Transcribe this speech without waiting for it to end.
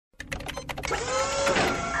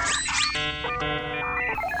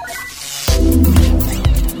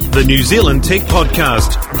The New Zealand Tech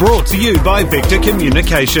Podcast, brought to you by Vector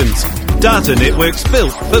Communications. Data networks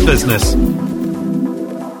built for business.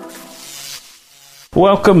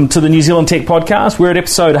 Welcome to the New Zealand Tech Podcast. We're at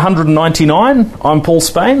episode 199. I'm Paul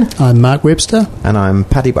Spain. I'm Mark Webster. And I'm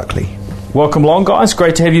Paddy Buckley. Welcome along, guys.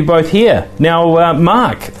 Great to have you both here. Now,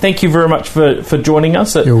 Mark, thank you very much for joining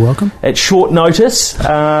us. You're welcome. At short notice,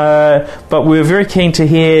 but we're very keen to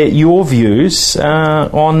hear your views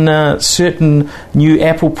on certain new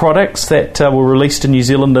Apple products that were released in New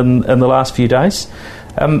Zealand in the last few days.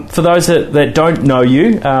 For those that don't know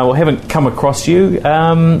you or haven't come across you,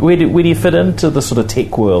 where do you fit into the sort of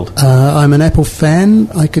tech world? I'm an Apple fan.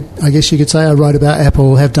 I guess you could say I write about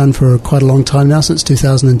Apple, have done for quite a long time now, since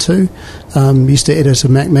 2002. Used to edit a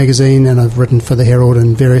Mac magazine, and I've written for the Herald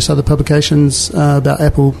and various other publications about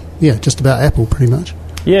Apple. Yeah, just about Apple, pretty much.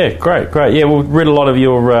 Yeah, great. Yeah, we've read a lot of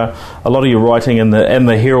your writing in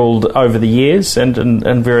the Herald over the years, and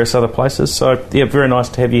various other places. So yeah, very nice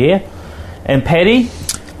to have you here. And Paddy?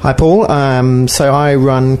 Hi, Paul. So I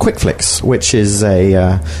run Quickflix, which is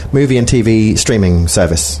a movie and TV streaming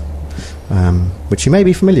service, which you may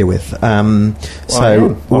be familiar with. I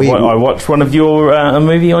watched one of your a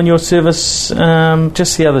movie on your service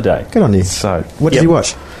just the other day. Good on you. So, what did you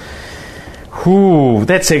watch? Ooh,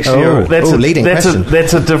 that's actually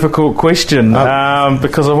that's a difficult question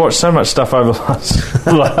because I watched so much stuff over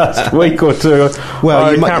the last week or two. Well,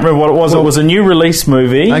 I can't remember what it was. It was a new release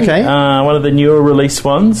movie. Okay, one of the newer release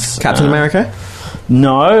ones. Captain America?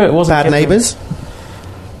 No, it wasn't. Bad Neighbours?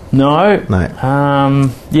 No.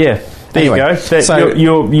 Yeah. There you go.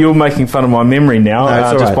 You're making fun of my memory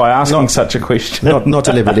now just by asking such a question. Not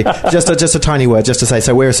deliberately. just a tiny word, just to say.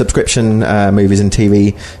 So we're a subscription movies and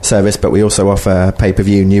TV service, but we also offer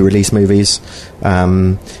pay-per-view new release movies.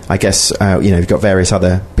 I guess you've got various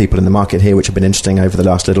other people in the market here, which have been interesting over the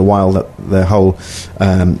last little while. That the whole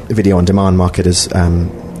video on demand market is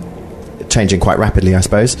changing quite rapidly, I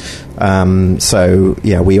suppose.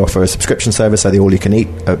 We offer a subscription service, so the all-you-can-eat,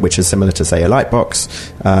 which is similar to, say, a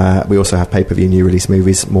Lightbox. We also have pay-per-view new release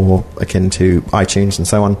movies, more akin to iTunes and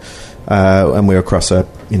so on. And we're across a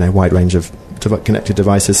wide range of connected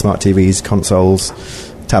devices, smart TVs, consoles,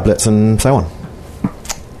 tablets, and so on.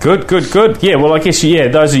 Good. Yeah, well, I guess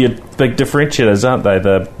those are your big differentiators, aren't they?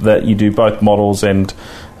 That you do both models and.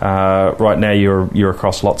 Right now, you're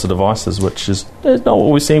across lots of devices, which is not what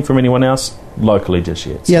we're seeing from anyone else locally just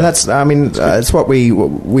yet. So. Yeah, it's what we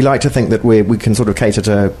like to think that we can sort of cater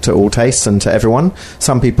to all tastes and to everyone.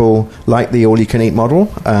 Some people like the all-you-can-eat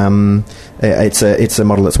model. It's a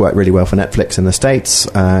model that's worked really well for Netflix in the States.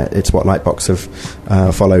 It's what Lightbox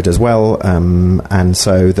have followed as well. And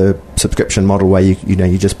so the subscription model where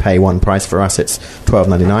you just pay one price for us, it's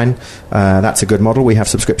 $12.99. That's a good model. We have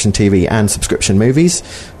subscription TV and subscription movies.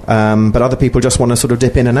 But other people just want to sort of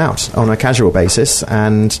dip in and out on a casual basis,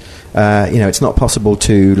 and it's not possible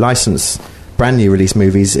to license brand new release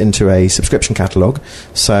movies into a subscription catalogue.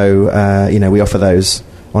 So we offer those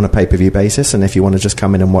on a pay-per-view basis, and if you want to just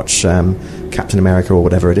come in and watch Captain America or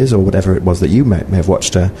whatever it is, or whatever it was that you may have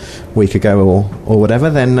watched a week ago or whatever,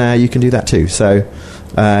 then you can do that too. So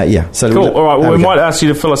So cool. All right. Well, we might ask you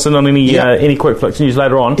to fill us in on any Quickflix news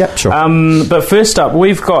later on. Yeah, sure. But first up,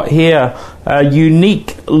 we've got here a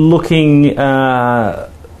unique looking. I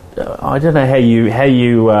don't know how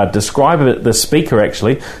you describe it. The speaker,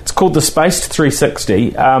 actually, it's called the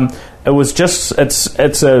Spaced360. It was just it's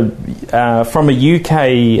from a UK.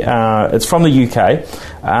 It's from the UK,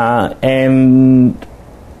 and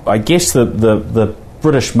I guess the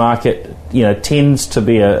British market, tends to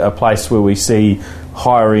be a place where we see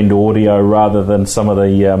higher end audio rather than some of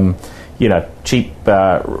the cheap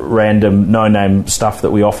random no name stuff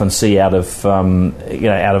that we often see out of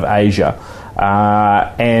out of Asia.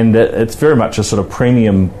 And it's very much a sort of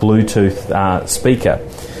premium Bluetooth speaker.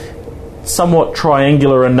 Somewhat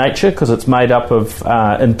triangular in nature because it's made up of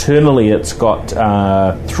internally it's got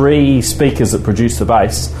 3 speakers that produce the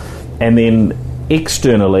bass, and then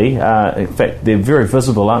externally, in fact they're very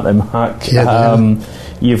visible, aren't they, Mark? Yeah,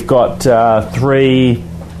 you've got 3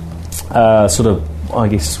 sort of, I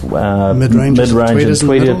guess, mid-range and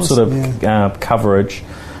tweeted sort of coverage.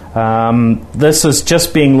 This is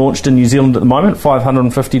just being launched in New Zealand at the moment.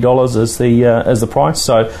 $550 is the price.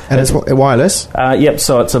 So, and it's wireless. Yep.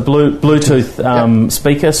 So it's a Bluetooth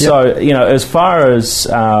speaker. Yep. So as far as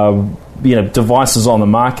devices on the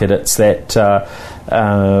market, it's that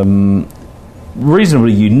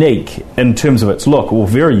reasonably unique in terms of its look, or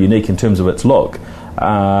very unique in terms of its look.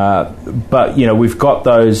 But we've got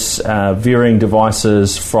those varying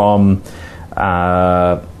devices from.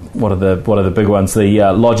 what are the big ones? The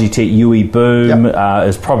Logitech UE Boom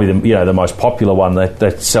is probably the most popular one.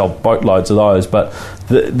 They sell boatloads of those, but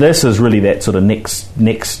this is really that sort of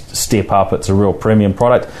next step up. It's a real premium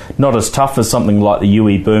product, not as tough as something like the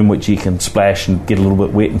UE Boom, which you can splash and get a little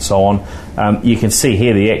bit wet and so on. You can see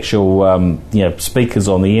here the actual speakers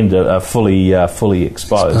on the end are fully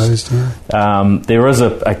exposed. There is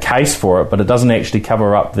a case for it, but it doesn't actually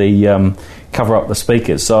cover up the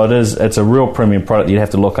speakers. So it's a real premium product you'd have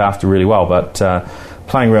to look after really well. But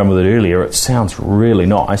playing around with it earlier, it sounds really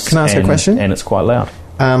nice. Can I ask a question? And it's quite loud.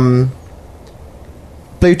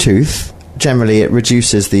 Bluetooth, generally it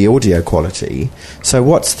reduces the audio quality. So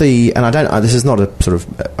what's the... And this is not a sort of...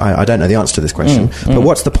 I don't know the answer to this question, but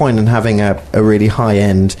what's the point in having a really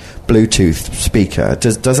high-end Bluetooth speaker?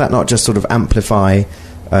 Does that not just sort of amplify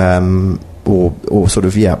or sort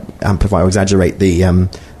of, amplify or exaggerate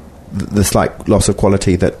the slight loss of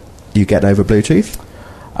quality that you get over Bluetooth?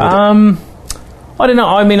 I don't know.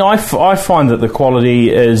 I mean, I find that the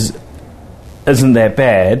quality isn't that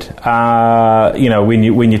bad,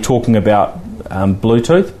 when you're talking about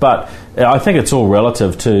Bluetooth, but I think it's all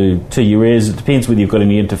relative to your ears. It depends whether you've got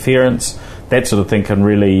any interference. That sort of thing can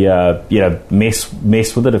really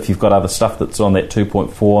mess with it if you've got other stuff that's on that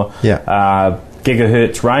 2.4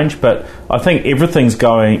 gigahertz range. But I think everything's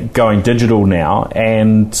going digital now,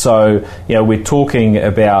 and so we're talking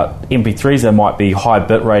about MP3s. There might be high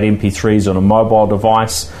bitrate MP3s on a mobile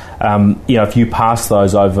device. If you pass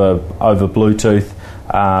those over Bluetooth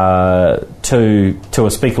to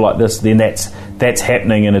a speaker like this, then that's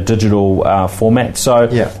happening in a digital format. So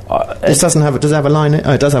does it have a line in?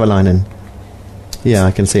 Oh, it does have a line in. Yeah,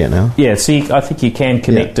 I can see it now. Yeah, I think you can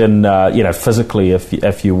connect in, physically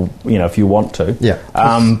if you want to. Yeah.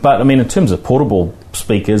 But I mean, in terms of portable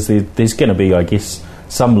speakers, there's going to be, I guess,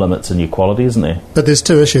 some limits in your quality, isn't there? But there's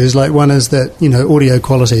two issues. Like, one is that audio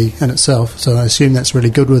quality in itself. So I assume that's really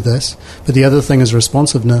good with this. But the other thing is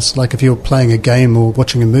responsiveness. Like if you're playing a game or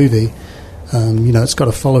watching a movie, it's got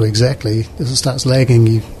to follow exactly. If it starts lagging,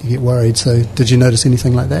 you get worried. So did you notice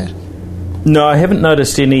anything like that? No, I haven't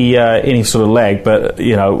noticed any sort of lag, but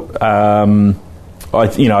I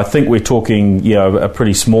think we're talking a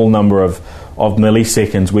pretty small number of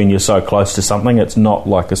milliseconds when you're so close to something. It's not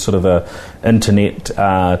like a sort of a internet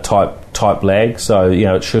type lag, so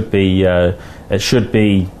it should be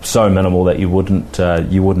so minimal that you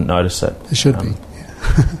wouldn't notice it. It should be.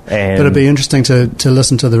 But it'd be interesting to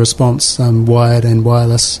listen to the response, wired and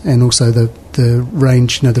wireless, and also the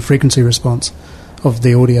range, the frequency response of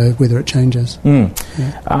the audio, whether it changes.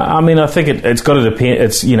 I mean, I think it's got to depend.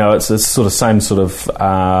 It's it's the sort of same sort of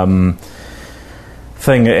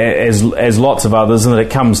thing as lots of others, and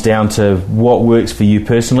it comes down to what works for you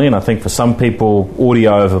personally. And I think for some people,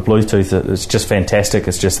 audio over Bluetooth is just fantastic.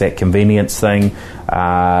 It's just that convenience thing,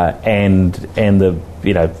 and the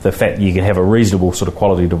fact that you can have a reasonable sort of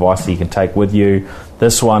quality device that you can take with you.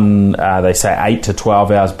 This one, they say 8 to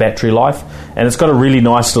 12 hours battery life, and it's got a really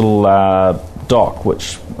nice little dock,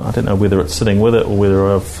 which I don't know whether it's sitting with it or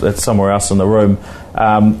whether it's somewhere else in the room,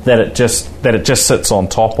 that it just sits on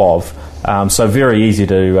top of. So very easy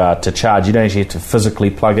to charge. You don't actually have to physically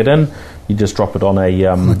plug it in. You just drop it on the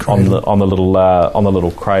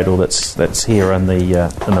little cradle that's here in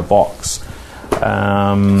the box.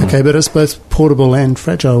 Okay, but it's both portable and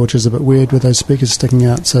fragile, which is a bit weird with those speakers sticking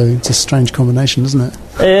out. So it's a strange combination, isn't it?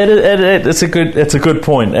 It's a good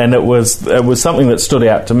point, and it was something that stood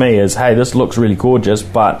out to me as, hey, this looks really gorgeous,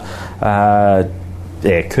 but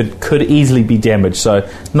could easily be damaged. So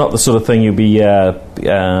not the sort of thing you'll be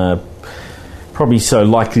probably so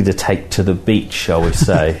likely to take to the beach, shall we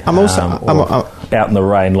say? I'm out in the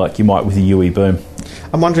rain like you might with a UE Boom.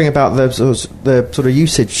 I'm wondering about the sort of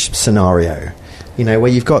usage scenario, where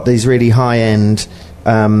you've got these really high-end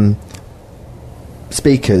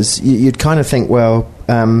speakers. You'd kind of think, well,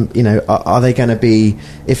 are they going to be,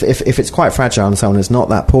 if it's quite fragile and so on, it's not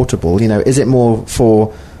that portable, is it more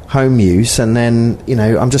for home use? And then,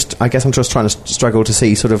 I guess I'm just trying to struggle to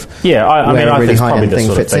see sort of I think it's probably the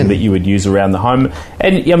sort of thing that you would use around the home.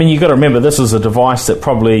 And I mean, you've got to remember, this is a device that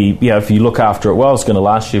probably, if you look after it well, it's going to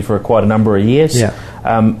last you for quite a number of years.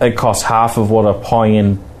 It costs half of what a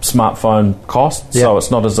high-end smartphone costs, so it's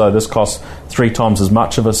not as though this costs 3 times as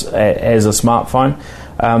much of as a smartphone.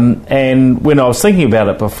 And when I was thinking about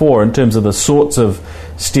it before, in terms of the sorts of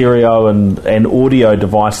stereo and audio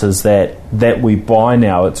devices that we buy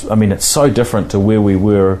now, it's so different to where we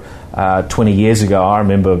were 20 years ago. I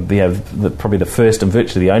remember probably the first and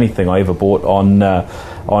virtually the only thing I ever bought on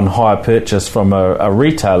hire purchase from a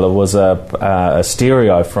retailer was a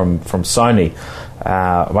stereo from Sony.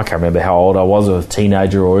 I can't remember how old I was, a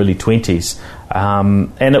teenager or early 20s.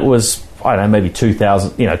 and it was, I don't know, maybe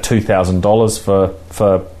 $2,000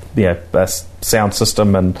 for a sound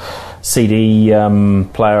system and CD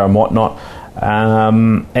player and whatnot.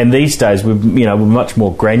 And these days we're much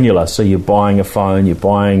more granular. So you're buying a phone, you're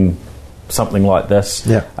buying something like this,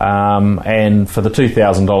 and for the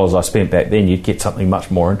 $2,000 I spent back then, you'd get something much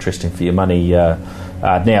more interesting for your money now.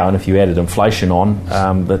 And if you added inflation on,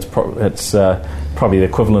 it's probably the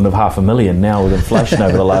equivalent of $500,000 now with inflation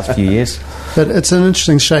over the last few years. But it's an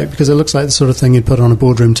interesting shape because it looks like the sort of thing you'd put on a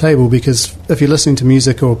boardroom table, because if you're listening to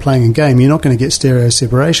music or playing a game, you're not going to get stereo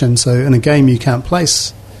separation. So in a game you can't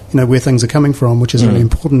place where things are coming from, which is really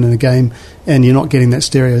important in a game, and you're not getting that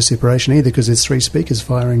stereo separation either because there's 3 speakers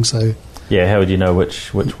firing. So how would you know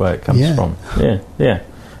which way it comes from?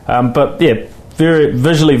 But very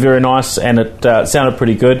visually very nice, and it sounded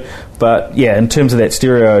pretty good. But in terms of that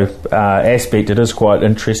stereo aspect, it is quite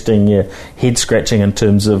interesting. Head scratching in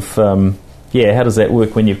terms of how does that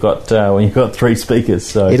work when you've got 3 speakers?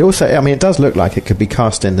 So it also, it does look like it could be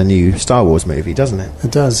cast in the new Star Wars movie, doesn't it?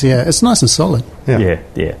 It does, yeah. It's nice and solid.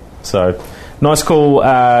 Yeah. So nice, cool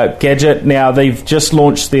gadget. Now they've just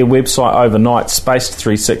launched their website overnight,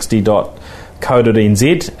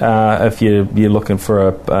 spaced360.co.nz, if you're looking for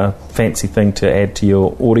a fancy thing to add to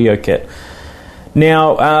your audio kit.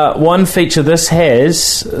 Now, one feature this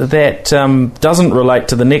has that doesn't relate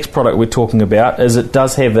to the next product we're talking about is it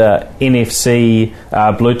does have a NFC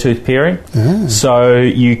Bluetooth pairing. So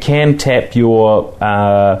you can tap your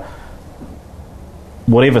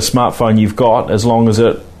whatever smartphone you've got, as long as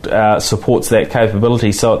it supports that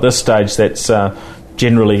capability. So at this stage, that's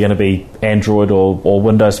generally going to be Android or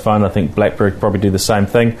Windows Phone. I think BlackBerry probably do the same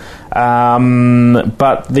thing.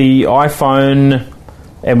 But the iPhone...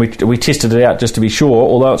 And we tested it out just to be sure.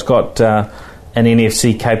 Although it's got an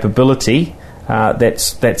NFC capability,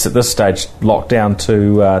 that's at this stage locked down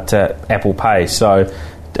to Apple Pay. So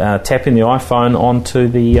tapping the iPhone onto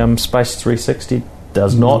the Spaced360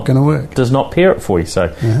 does not going to work. Does not pair it for you.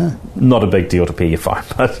 So not a big deal to pair your phone.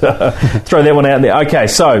 But throw that one out there. Okay,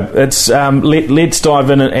 so it's let's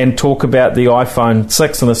dive in and talk about the iPhone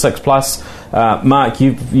 6 and the 6 Plus. Mark,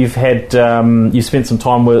 you've had you spent some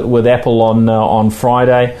time with Apple on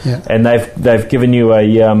Friday, and they've given you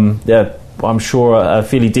I'm sure a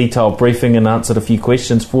fairly detailed briefing and answered a few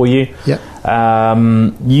questions for you.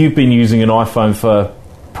 You've been using an iPhone for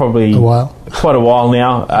probably quite a while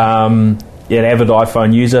now. An avid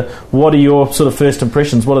iPhone user. What are your sort of first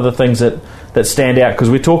impressions? What are the things that stand out? Because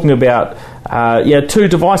we're talking about 2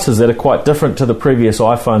 devices that are quite different to the previous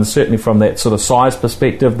iPhones, certainly from that sort of size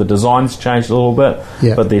perspective. The design's changed a little bit,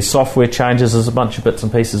 but there's software changes. There's a bunch of bits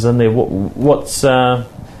and pieces in there. What are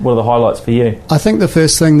the highlights for you? I think the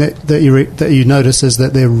first thing that you notice is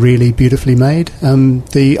that they're really beautifully made.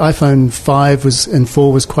 The iPhone 5 and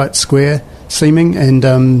 4 was quite square seeming and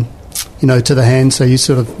to the hand, so you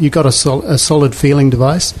got a solid feeling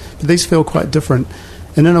device. But these feel quite different,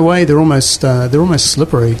 and in a way they're almost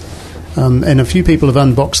slippery. And a few people have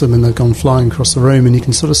unboxed them and they've gone flying across the room, and you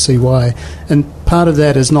can sort of see why. And part of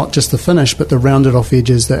that is not just the finish, but the rounded off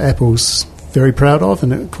edges that Apple's very proud of,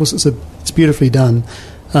 and of course it's beautifully done.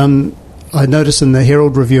 I noticed in the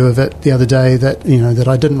Herald review of it the other day that that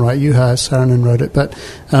I didn't write. Saarinen wrote it, but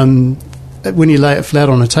when you lay it flat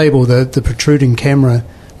on a table, the protruding camera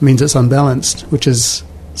means it's unbalanced, which is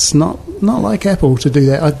it's not like Apple to do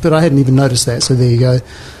that. But I hadn't even noticed that, so there you go.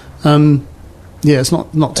 It's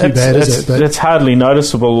not too bad, is it? But it's hardly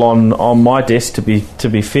noticeable on my desk, to be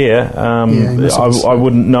fair. I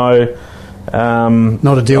wouldn't know.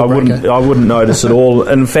 Not a deal breaker. I wouldn't notice at all.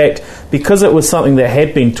 In fact, because it was something that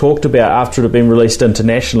had been talked about after it had been released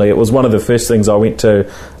internationally, it was one of the first things I went to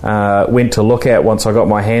look at once I got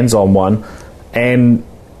my hands on one. And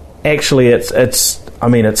actually, it's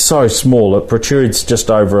so small. It protrudes just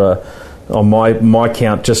over on my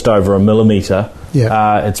count, just over 1 millimetre.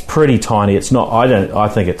 It's pretty tiny. It's not. I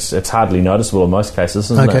think it's hardly noticeable in most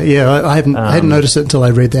cases, isn't it? Okay. I hadn't noticed it until I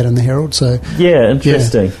read that in the Herald. So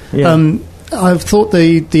interesting. I thought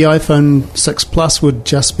the iPhone 6 Plus would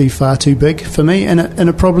just be far too big for me, and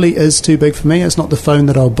it probably is too big for me. It's not the phone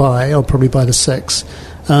that I'll buy. I'll probably buy the 6.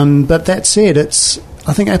 But that said,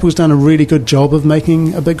 I think Apple's done a really good job of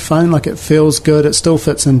making a big phone. Like, it feels good. It still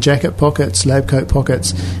fits in jacket pockets, lab coat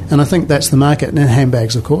pockets, and I think that's the market. And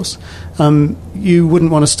handbags, of course. You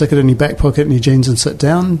wouldn't want to stick it in your back pocket in your jeans and sit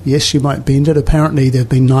down. Yes, you might bend it. Apparently, there have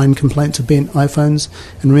been 9 complaints of bent iPhones.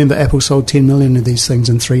 And remember, Apple sold 10 million of these things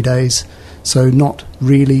in 3 days. So not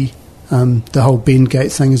really. The whole bend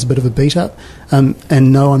gate thing is a bit of a beat up.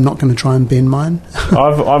 And no, I'm not going to try and bend mine.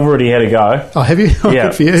 I've already had a go. Oh, have you? Oh, yeah.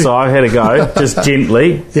 Good for you. So I've had a go, just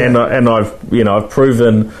gently, and I've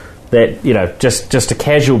proven that, you know, just a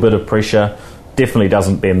casual bit of pressure definitely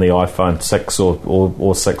doesn't bend the iPhone 6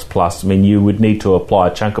 or 6 Plus. I mean, you would need to apply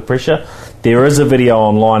a chunk of pressure. There is a video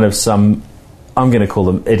online of some, I'm going to call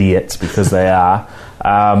them idiots because they are,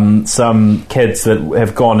 some kids that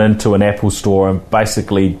have gone into an Apple store and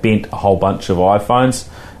basically bent a whole bunch of iPhones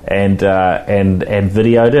and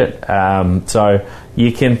videoed it. So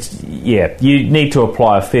you can, you need to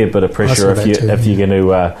apply a fair bit of pressure if you're going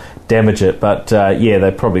to damage it. But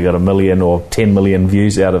they probably got 1 million or 10 million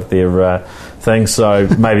views out of their thing. So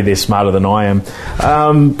maybe they're smarter than I am.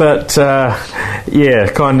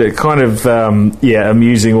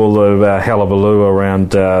 Amusing all the hullabaloo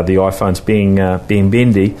around the iPhones being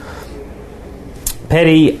bendy.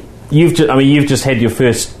 Paddy, you've just had your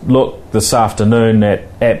first look this afternoon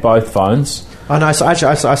at both phones. Oh no! So actually,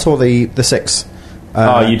 I saw the 6.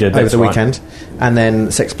 You did over the weekend, and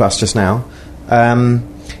then 6 Plus just now. I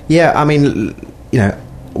mean, you know,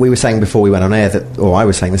 we were saying before we went on air that, or I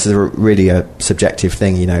was saying, this is really a subjective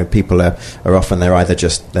thing. You know, people are often, they're either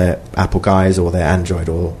just they're Apple guys or they're Android,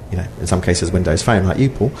 or, you know, in some cases Windows Phone, like you,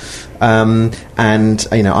 Paul. And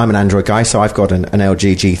you know, I'm an Android guy, so I've got an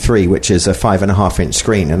LG G3, which is a 5.5-inch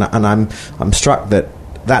screen, and I'm struck that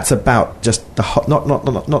that's about just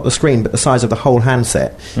not the screen, but the size of the whole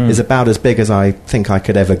handset is about as big as I think I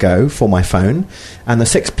could ever go for my phone. And the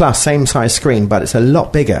 6 Plus, same size screen, but it's a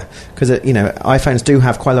lot bigger because, you know, iPhones do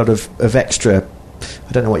have quite a lot of extra,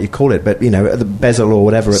 I don't know what you call it, but, you know, the bezel or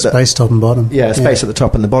whatever. Space top and bottom. Yeah, space at the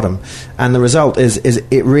top and the bottom. And the result is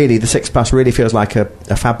it really, the 6 Plus really feels like a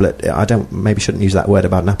phablet. Maybe shouldn't use that word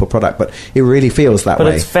about an Apple product, but it really feels that way.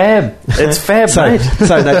 But it's fab. It's fab, mate.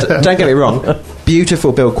 So no, don't get me wrong.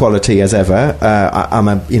 Beautiful build quality as ever.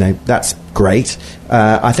 That's great.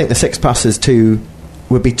 I think the 6 Plus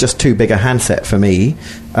would be just too big a handset for me.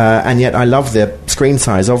 And yet I love the screen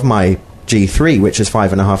size of my G3, which is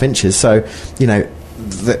 5.5 inches. So, you know,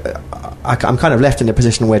 I'm kind of left in a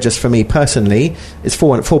position where, just for me personally, it's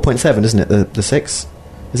 4.7, isn't it? The 6,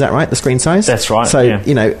 is that right? The screen size. That's right. So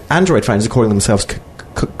you know, Android phones are calling themselves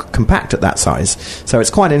compact at that size. So it's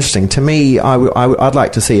quite interesting to me. I'd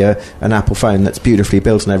like to see an Apple phone that's beautifully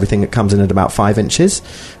built and everything that comes in at about 5 inches.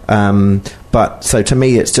 But so to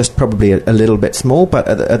me, it's just probably a little bit small, but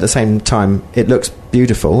at the same time, it looks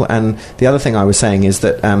beautiful. And the other thing I was saying is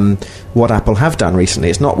that what Apple have done recently,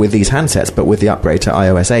 it's not with these handsets, but with the upgrade to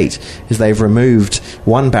iOS 8, is they've removed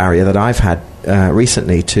one barrier that I've had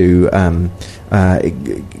recently to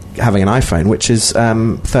having an iPhone, which is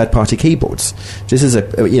third-party keyboards. This is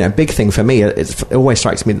a big thing for me. It always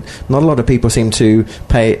strikes me not a lot of people seem to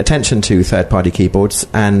pay attention to third-party keyboards,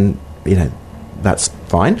 and you know, that's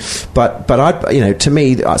fine. But to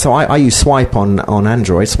me, so I use Swipe on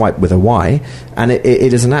Android, Swipe with a Y, and it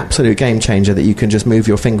is an absolute game changer that you can just move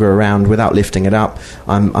your finger around without lifting it up.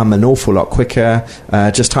 I'm an awful lot quicker.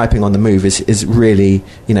 Just typing on the move is really,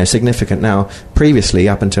 you know, significant. Now, previously,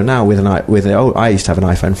 up until now, I used to have an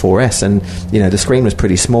iPhone 4S, and you know, the screen was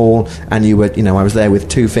pretty small, and I was there with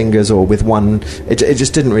 2 fingers or with one. It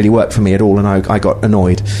just didn't really work for me at all, and I got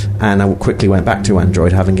annoyed, and I quickly went back to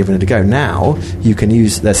Android, having given it a go. Now you can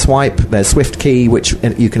use there's Swipe, there's Swift Key, which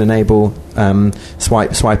you can enable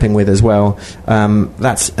swiping with as well.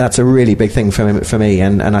 That's a really big thing for me,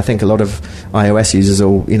 and I think a lot of iOS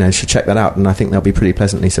users should check that out, and I think they'll be pretty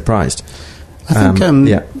pleasantly surprised. I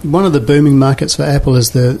think one of the booming markets for Apple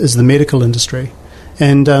is the medical industry.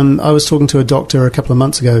 And I was talking to a doctor a couple of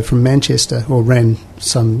months ago from Manchester, or ran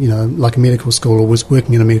some, like a medical school, or was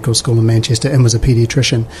working in a medical school in Manchester, and was a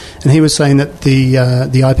paediatrician. And he was saying that the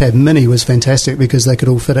iPad Mini was fantastic because they could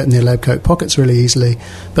all fit it in their lab coat pockets really easily.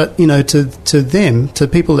 But, to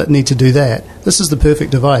people that need to do that, this is the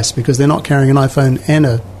perfect device because they're not carrying an iPhone and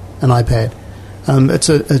an iPad.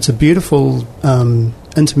 It's a beautiful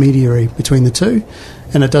intermediary between the two,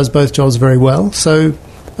 and it does both jobs very well. So...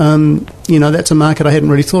 that's a market I hadn't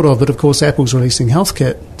really thought of, but of course Apple's releasing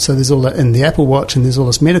HealthKit, so there's all that in the Apple Watch, and there's all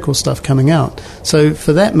this medical stuff coming out. So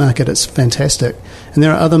for that market, it's fantastic. And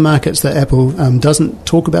there are other markets that Apple doesn't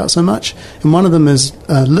talk about so much, and one of them is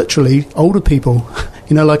literally older people.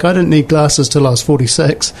 Like I didn't need glasses till I was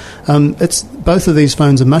 46. Both of these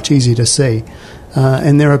phones are much easier to see.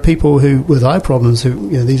 And there are people who with eye problems who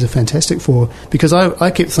these are fantastic for, because I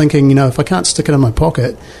kept thinking, if I can't stick it in my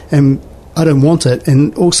pocket and I don't want it,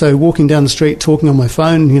 and also walking down the street talking on my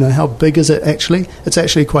phone, how big is it actually? It's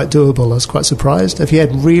actually quite doable. I was quite surprised. If you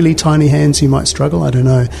had really tiny hands, you might struggle, I don't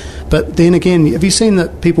know. But then again, have you seen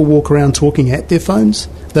that people walk around talking at their phones?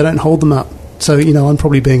 They don't hold them up. So, I'm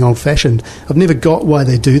probably being old-fashioned. I've never got why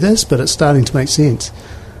they do this, but it's starting to make sense.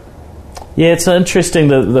 Yeah, it's interesting,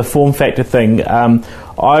 the form factor thing.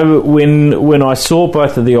 when I saw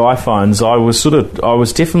both of the iPhones, I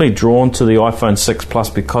was definitely drawn to the iPhone 6 Plus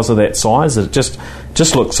because of that size. It just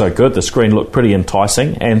looked so good. The screen looked pretty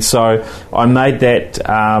enticing, and so I made that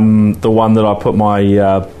the one that I put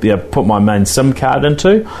my main SIM card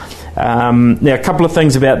into. Now, a couple of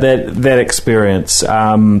things about that experience.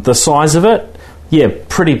 The size of it,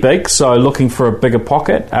 pretty big. So looking for a bigger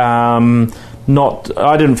pocket.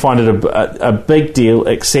 I didn't find it a big deal,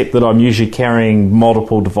 except that I'm usually carrying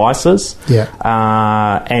multiple devices.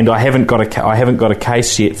 And I haven't got a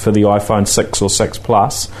case yet for the iPhone 6 or 6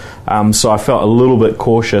 Plus. So I felt a little bit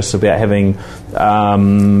cautious about having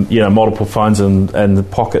multiple phones in the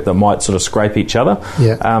pocket that might sort of scrape each other.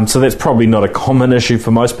 So that's probably not a common issue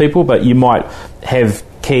for most people, but you might have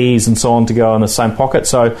keys and so on to go in the same pocket.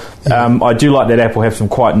 So I do like that Apple have some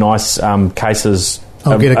quite nice cases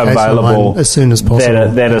I'll get a case available as soon as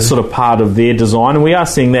possible. That are sort of part of their design, and we are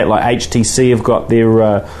seeing that. Like HTC have got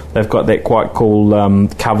their they've got that quite cool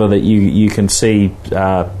cover that you can see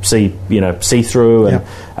through and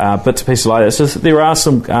bits and pieces like that. So there are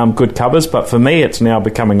some good covers, but for me, it's now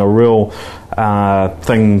becoming a real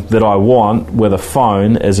thing that I want with a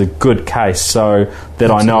phone is a good case, so that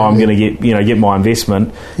I know I'm going to get my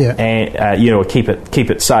investment and keep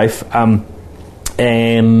it safe.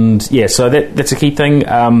 And so that's a key thing.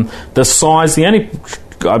 The size, I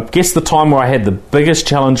guess the time where I had the biggest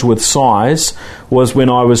challenge with size was when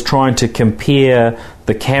I was trying to compare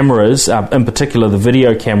the cameras, in particular the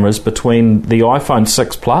video cameras, between the iPhone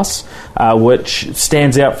 6 Plus, which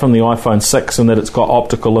stands out from the iPhone 6 in that it's got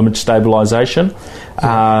optical image stabilization.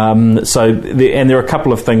 And there are a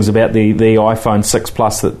couple of things about the iPhone 6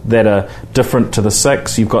 Plus that are different to the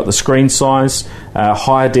 6. You've got the screen size,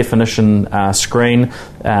 higher definition screen,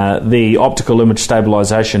 the optical image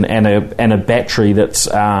stabilization, and a battery that's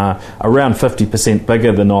around 50%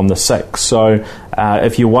 bigger than on the 6. So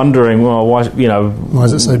if you're wondering, well, why is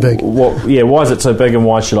it so big? Why is it so big, and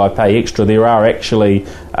why should I pay extra? There are actually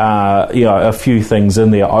a few things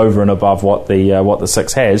in there over and above what the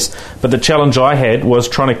 6 has. But the challenge I had was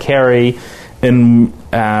trying to carry in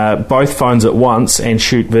both phones at once and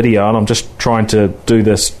shoot video, and I'm just trying to do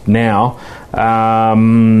this now.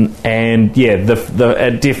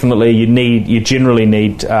 Definitely you generally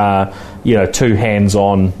need two hands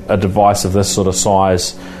on a device of this sort of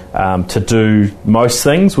size to do most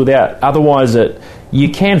things. Otherwise you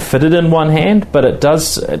can fit it in one hand, but it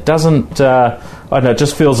doesn't. I don't know. It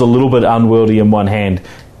just feels a little bit unwieldy in one hand.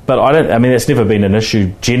 But it's never been an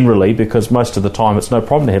issue generally, because most of the time it's no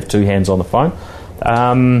problem to have two hands on the phone.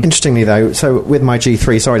 Interestingly, though, so with my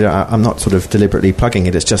G3, sorry, I'm not sort of deliberately plugging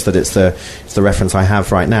it. It's just that it's the reference I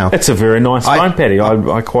have right now. It's a very nice phone, Paddy.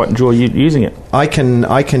 I quite enjoy using it. I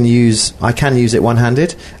can use it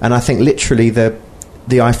one-handed, and I think literally the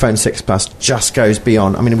iPhone 6 Plus just goes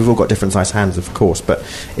beyond. I mean, we've all got different size hands, of course, but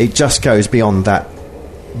it just goes beyond that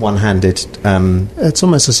one-handed. It's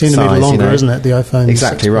almost a centimetre longer, isn't it? The iPhone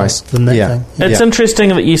exactly 6 right. Plus than that thing. It's interesting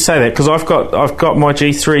that you say that, because I've got my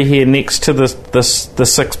G3 here next to the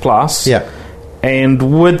 6 Plus.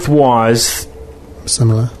 And width-wise,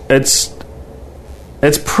 similar. It's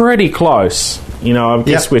pretty close. I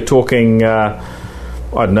guess we're talking. I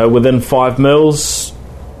don't know, within 5 mils,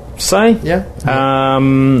 say. But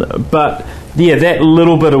that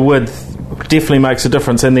little bit of width definitely makes a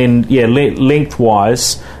difference, and then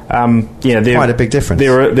lengthwise, quite a big difference.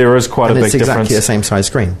 There is quite a big difference. It's exactly the same size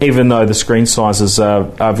screen, even though the screen sizes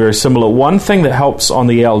are very similar. One thing that helps on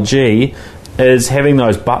the LG is having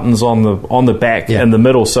those buttons on the back in the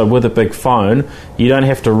middle. So with a big phone, you don't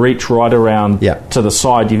have to reach right around to the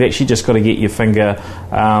side. You've actually just got to get your finger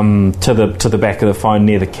to the back of the phone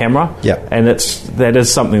near the camera. And that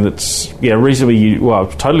is something that's reasonably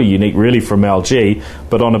totally unique really from LG.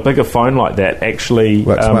 But on a bigger phone like that, actually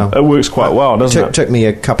it works quite well, doesn't it? It took me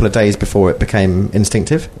a couple of days before it became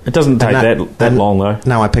instinctive. It doesn't take that long though.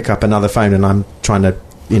 Now I pick up another phone and I'm trying to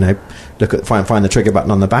find the trigger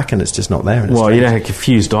button on the back, and it's just not there. Well, you know how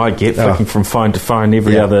confused I get flicking from phone to phone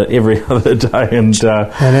every other day, and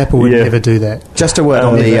Apple would never do that. Just a word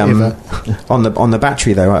on the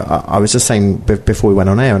battery, though. I was just saying before we went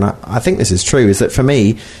on air, and I think this is true. Is that for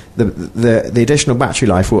me, the additional battery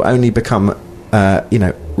life will only become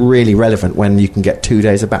really relevant when you can get 2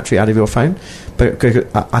 days of battery out of your phone. But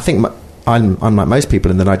I think I'm like most people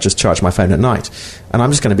in that I just charge my phone at night, and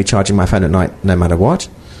I'm just going to be charging my phone at night no matter what.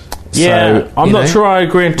 I'm not sure I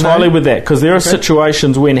agree entirely with that, because there are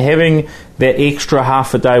situations when having that extra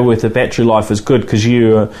half a day worth of battery life is good, because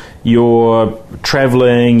you're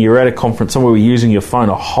travelling, you're at a conference somewhere, you're using your phone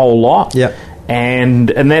a whole lot, And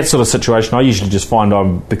in that sort of situation, I usually just find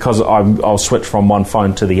I'll switch from one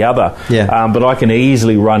phone to the other. But I can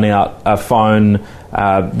easily run out a phone,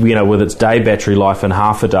 with its day battery life in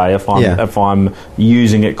half a day if I'm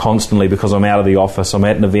using it constantly because I'm out of the office, I'm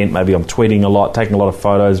at an event, maybe I'm tweeting a lot, taking a lot of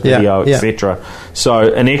photos, video, etc.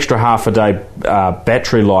 So an extra half a day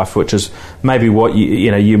battery life, which is maybe what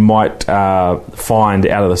you might find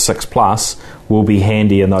out of the 6 Plus, will be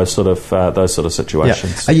handy in those sort of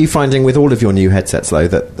situations. Are you finding with all of your new headsets though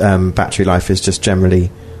that battery life is just generally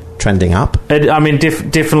trending up?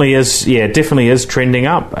 Definitely is trending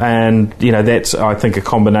up, and that's, I think, a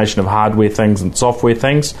combination of hardware things and software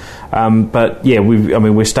things. But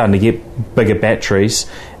we're starting to get bigger batteries,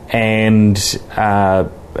 and I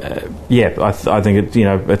think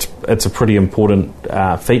it's a pretty important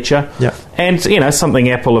feature. And something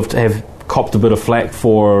Apple have copped a bit of flack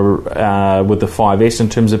for with the 5S in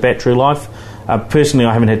terms of battery life. Personally,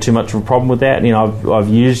 I haven't had too much of a problem with that. I've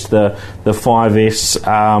used the 5S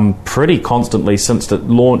pretty constantly since it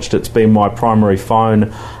launched. It's been my primary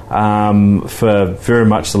phone for very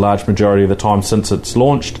much the large majority of the time since it's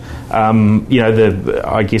launched.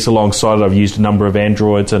 I guess alongside it, I've used a number of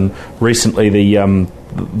Androids, and recently the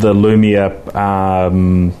Lumia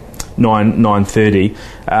 930.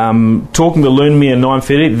 Talking to Lumia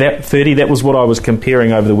 930, that was what I was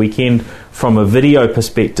comparing over the weekend from a video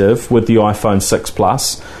perspective with the iPhone 6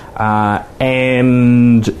 Plus.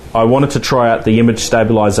 And I wanted to try out the image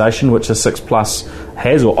stabilization, which the 6 Plus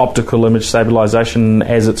has, or optical image stabilization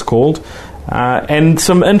as it's called. And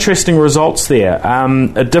some interesting results there.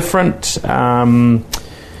 A different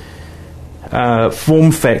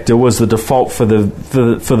form factor was the default for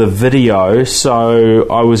the video, so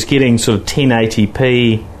I was getting sort of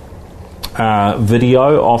 1080p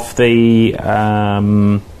video off the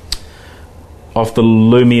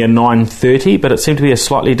Lumia 930, but it seemed to be a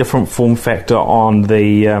slightly different form factor on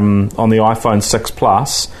the iPhone 6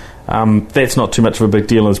 Plus. That's not too much of a big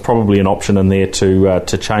deal, and there's probably an option in there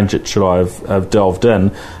to change it should I have delved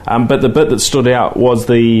in. But the bit that stood out was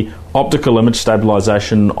the optical image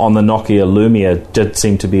stabilization on the Nokia Lumia did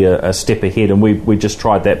seem to be a step ahead, and we just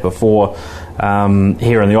tried that before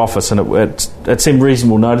here in the office, and it seemed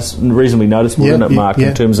reasonably noticeable, didn't it, Mark?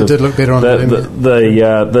 In terms of it did look better on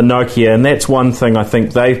the Nokia, and that's one thing I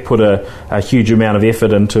think they've put a huge amount of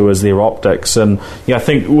effort into is their optics. And I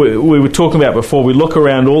think we were talking about before. We look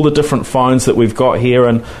around all the different phones that we've got here,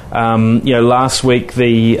 and last week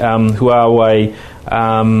the Huawei.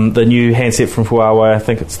 The new handset from Huawei, I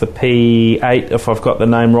think it's the P8 if I've got the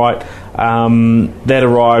name right, that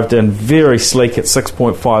arrived in very sleek at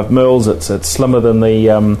 6.5 mils. It's slimmer than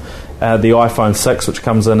the iPhone 6, which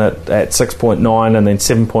comes in at 6.9, and then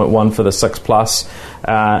 7.1 for the 6 Plus.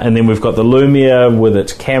 And then we've got the Lumia with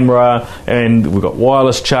its camera, and we've got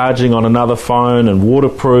wireless charging on another phone, and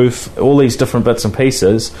waterproof, all these different bits and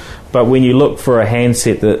pieces. But when you look for a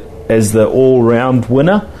handset that is the all-round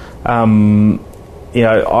winner,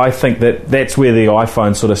 I think that's where the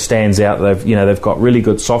iPhone sort of stands out. They've got really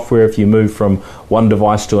good software if you move from one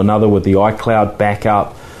device to another with the iCloud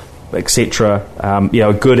backup, etc.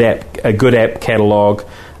 A good app catalog.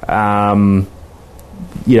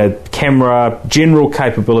 Camera, general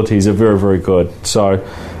capabilities are very, very good. So,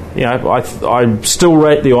 I still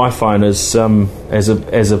rate the iPhone as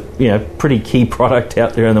a pretty key product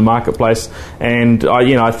out there in the marketplace. And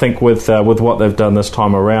I think with what they've done this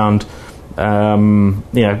time around.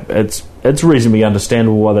 It's reasonably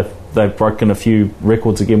understandable why they've broken a few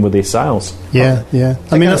records again with their sales. Yeah.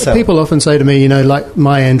 I mean, people often say to me, like,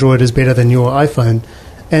 my Android is better than your iPhone,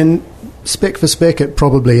 and spec for spec, it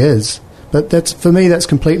probably is. But for me, that's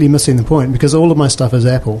completely missing the point, because all of my stuff is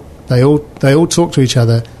Apple. They all talk to each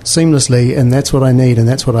other seamlessly, and that's what I need, and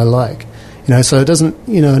that's what I like. So it doesn't,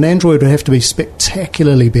 an Android would have to be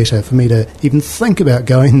spectacularly better for me to even think about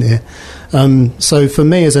going there. So for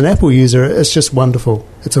me as an Apple user, it's just wonderful.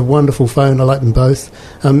 It's a wonderful phone. I like them both.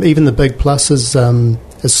 Even the Big Plus is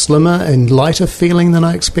slimmer and lighter feeling than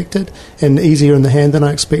I expected, and easier in the hand than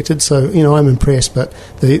I expected. So, I'm impressed. But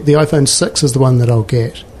the iPhone 6 is the one that I'll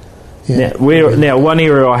get. Yeah. Now, one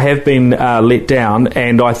area I have been let down,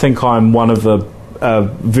 and I think I'm one of a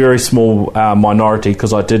very small minority,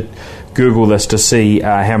 because I did Google this to see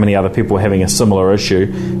how many other people were having a similar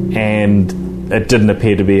issue, and it didn't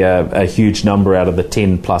appear to be a huge number out of the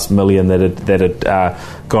 10 plus million that had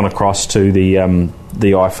gone across to the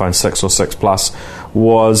iPhone 6 or 6 Plus.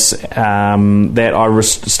 Was that I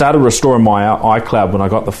started restoring my iCloud when I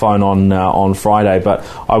got the phone on Friday, but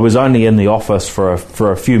I was only in the office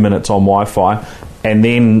for a few minutes on Wi-Fi. and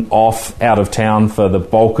then off out of town for the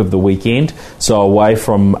bulk of the weekend, so away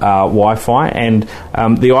from Wi-Fi. And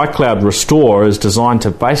the iCloud Restore is designed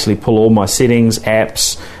to basically pull all my settings,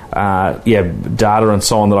 apps, data and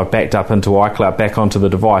so on that I've backed up into iCloud back onto the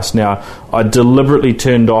device. Now, I deliberately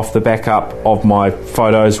turned off the backup of my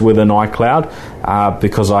photos within iCloud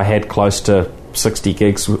because I had close to 60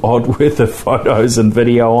 gigs odd worth of photos and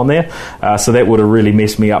video on there, so that would have really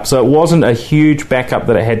messed me up. So it wasn't a huge backup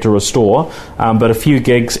that it had to restore, but a few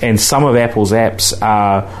gigs, and some of Apple's apps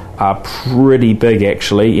are pretty big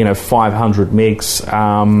actually, 500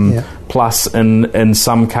 megs plus in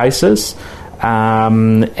some cases.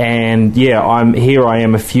 And yeah, I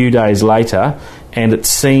am a few days later, and it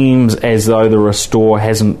seems as though the restore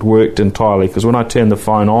hasn't worked entirely, because when I turn the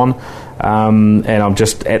phone on, and I'm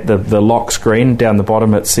just at the lock screen down the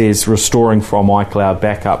bottom, it says restoring from iCloud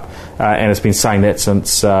backup, and it's been saying that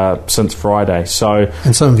since Friday. So,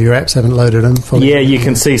 and some of your apps haven't loaded in fully. Yeah, you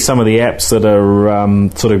can see some of the apps that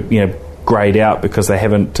are greyed out because they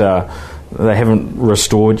haven't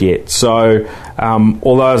restored yet. So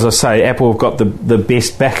although, as I say, Apple have got the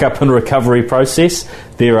best backup and recovery process,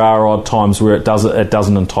 there are odd times where it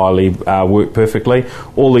doesn't entirely work perfectly.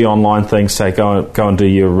 All the online things say go and do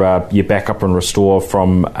your backup and restore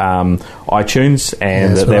from iTunes,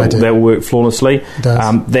 and that will work flawlessly.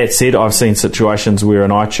 That said, I've seen situations where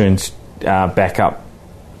an iTunes backup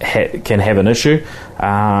can have an issue.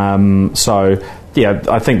 So yeah,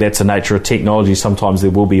 I think that's the nature of technology. Sometimes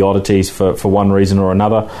there will be oddities for one reason or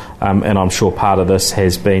another, and I'm sure part of this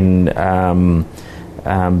has been, a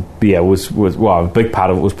big part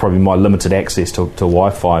of it was probably my limited access to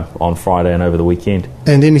Wi-Fi on Friday and over the weekend.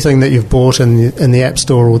 And anything that you've bought in the App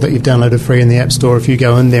Store, or that you've downloaded free in the App Store, if you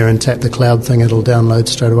go in there and tap the cloud thing, it'll download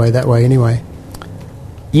straight away that way anyway.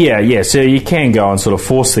 Yeah. So you can go and sort of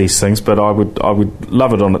force these things, but I would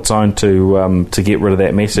love it on its own to get rid of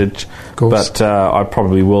that message. Of course. But I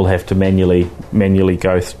probably will have to manually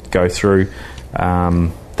go through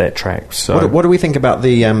that track. So what do we think about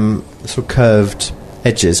the sort of curved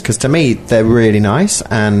edges? Because to me they're really nice,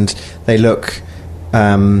 and they look.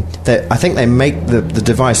 I think they make the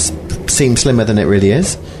device seem slimmer than it really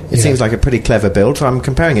is. It seems like a pretty clever build. So I'm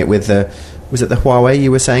comparing it with the. Was it the Huawei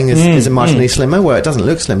you were saying is marginally slimmer? Well, it doesn't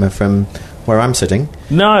look slimmer from where I'm sitting.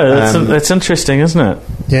 No, that's interesting, isn't it?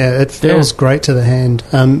 Yeah, it feels great to the hand.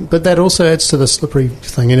 But that also adds to the slippery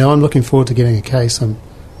thing. I'm looking forward to getting a case.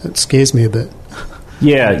 It scares me a bit.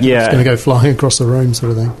 Yeah. It's going to go flying across the room,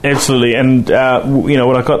 sort of thing. Absolutely. And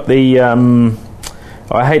when I got the,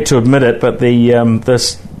 I hate to admit it, but the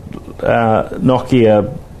this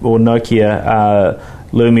Nokia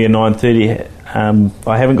Lumia 930.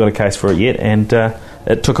 I haven't got a case for it yet, and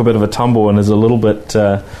it took a bit of a tumble and is a little bit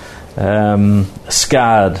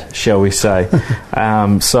scarred, shall we say.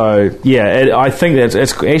 So yeah, I think that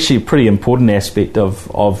it's actually a pretty important aspect of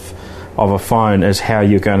a phone is how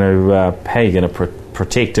you're going to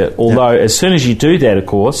protect it. Although as soon as you do that, of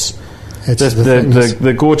course,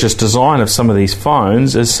 the gorgeous design of some of these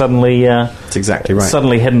phones is suddenly that's exactly right.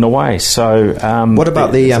 Suddenly hidden away. So what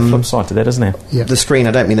about the flip side to that, isn't there? Yeah. The screen?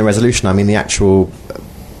 I don't mean the resolution. I mean the actual,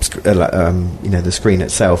 the screen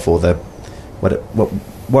itself, or the what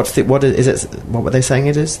is it? What were they saying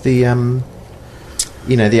it is? The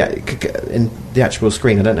the actual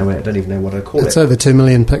screen. I don't even know what I call it. It's over 2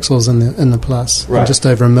 million pixels in the Plus, right. Just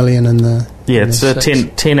over 1 million in the. Yeah, it's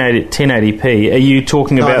 1080p. Are you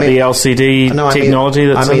talking about the LCD technology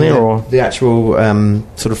that's in there, or the actual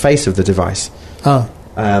sort of face of the device? Oh.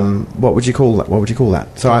 What would you call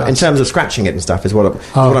that? So in terms of scratching it and stuff is what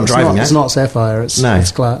I'm driving at. It's not sapphire. It's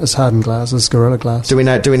glass. It's hardened glass. It's Gorilla Glass. Do we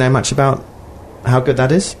know much about how good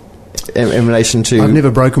that is? In relation to... I've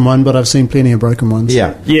never broken one, but I've seen plenty of broken ones.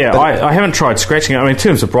 Yeah, I haven't tried scratching it. I mean, in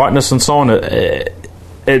terms of brightness and so on,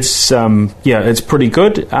 it's pretty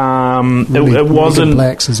good. It wasn't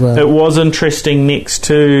blacks as well. It was interesting next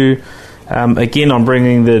to... again, I'm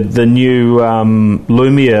bringing the new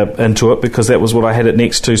Lumia into it, because that was what I had it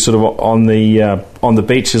next to, sort of on the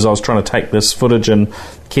beach as I was trying to take this footage and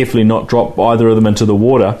carefully not drop either of them into the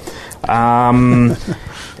water.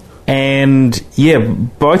 And yeah,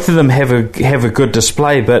 both of them have a good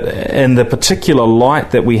display, but in the particular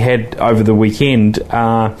light that we had over the weekend,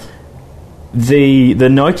 the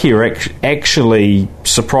Nokia actually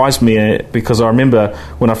surprised me, because I remember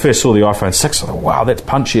when I first saw the iPhone 6, I thought, wow, that's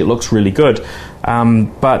punchy, it looks really good.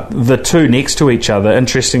 But the two next to each other,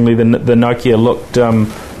 interestingly, the Nokia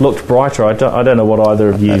looked brighter. I don't know what either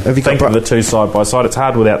of you think of the two side by side. It's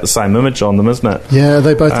hard without the same image on them, isn't it? Yeah, are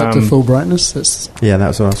they both up to full brightness? That's what I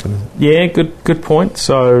was going to say. Yeah, good point.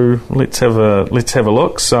 So let's have a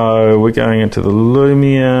look. So we're going into the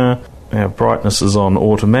Lumia. Our brightness is on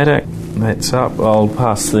automatic. That's up. I'll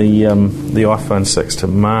pass the iPhone 6 to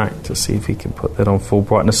Mark to see if he can put that on full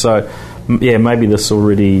brightness. So, yeah, maybe this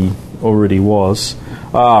already was.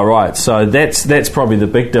 Right. So that's probably the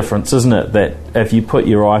big difference, isn't it? That if you put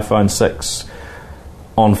your iPhone 6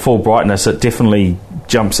 on full brightness, it definitely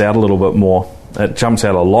jumps out a little bit more. It jumps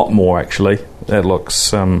out a lot more, actually. That looks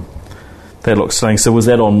stunning. So was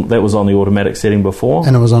that on the automatic setting before?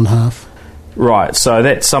 And it was on half. Right, so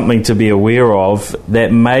that's something to be aware of,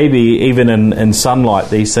 that maybe even in sunlight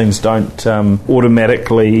these things don't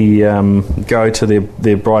automatically go to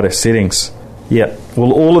their brightest settings. Yeah,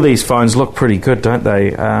 well, all of these phones look pretty good, don't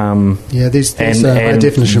they? Yeah, these high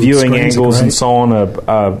definition viewing angles and so on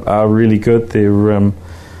are really good. They're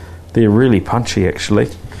really punchy, actually.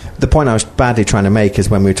 The point I was badly trying to make is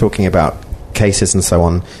when we were talking about cases and so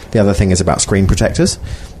on, the other thing is about screen protectors.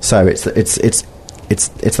 So it's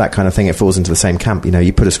that kind of thing. It falls into the same camp. You know,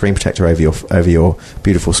 you put a screen protector over your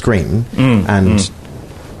beautiful screen,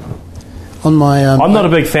 on my. I'm not a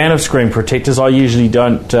big fan of screen protectors. I usually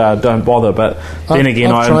don't bother. But then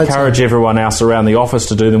again, I encourage everyone else around the office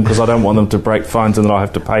to do them because I don't want them to break phones and then I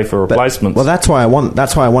have to pay for replacements. Well, that's why I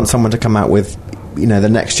want someone to come out with, you know, the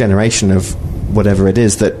next generation of whatever it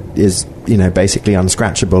is that is, you know, basically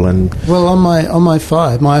unscratchable. And well, on my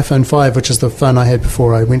iPhone 5, which is the phone I had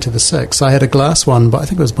before I went to the 6, I had a glass one, but I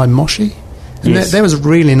think it was by Moshi, and that was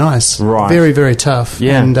really nice. Right. Very, very tough.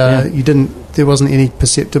 Yeah, and there wasn't any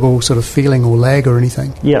perceptible sort of feeling or lag or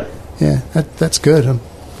anything. Yeah, that's good. All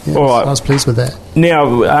right. I was pleased with that.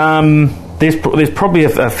 Now, there's probably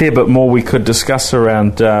a fair bit more we could discuss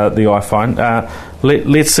around the iPhone.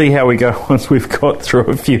 Let's see how we go once we've got through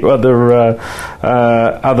a few other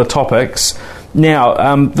topics.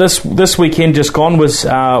 Now, this weekend just gone was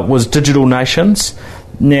Digital Nationz.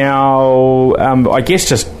 Now, I guess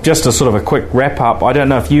just a sort of a quick wrap up. I don't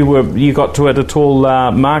know if you got to it at all,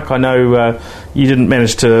 Mark. I know you didn't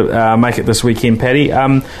manage to make it this weekend, Paddy.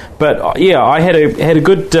 But I had a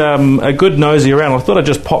good nosy around. I thought I'd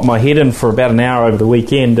just pop my head in for about an hour over the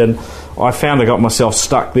weekend, and I found I got myself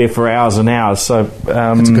stuck there for hours and hours. So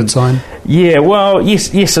that's a good sign. Yeah, well,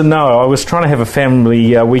 yes and no. I was trying to have a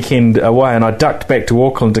family weekend away, and I ducked back to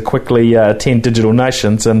Auckland to quickly attend Digital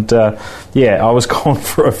Nationz, and I was gone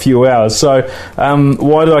for a few hours. So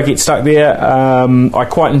why did I get stuck there? I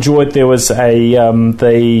quite enjoyed, there was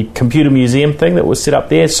the computer museum thing that was set up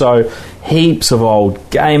there, so heaps of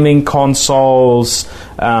old gaming consoles,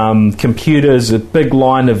 computers, a big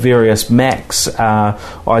line of various Macs.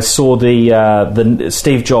 I saw the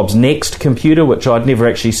Steve Jobs Next computer, which I'd never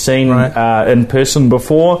actually seen in person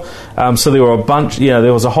before. So there were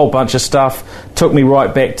there was a whole bunch of stuff. Took me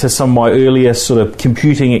right back to some of my earliest sort of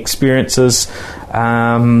computing experiences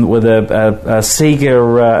with a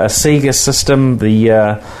Sega system,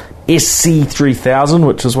 the SC3000,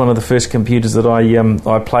 which was one of the first computers that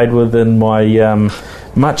I played with in my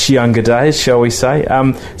much younger days, shall we say.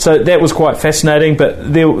 So that was quite fascinating,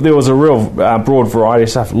 but there was a real broad variety of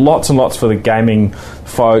stuff. Lots and lots for the gaming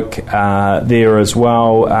folk there as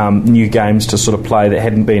well. New games to sort of play that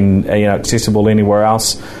hadn't been accessible anywhere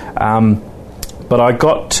else. But I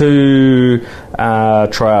got to try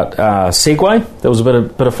out Segway. That was a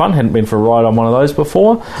bit of fun. Hadn't been for a ride on one of those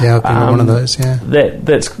before. Yeah, I've been on one of those. Yeah,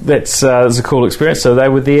 that's a cool experience. So they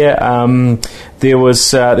were there. There were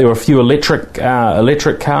a few electric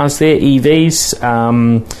cars there, EVs,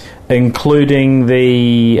 including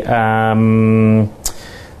the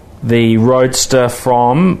Roadster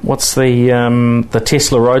from the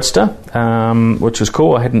Tesla Roadster, which was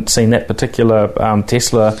cool. I hadn't seen that particular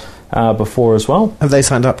Tesla before as well. Have they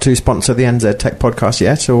signed up to sponsor the NZ Tech podcast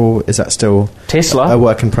yet, or is that still Tesla a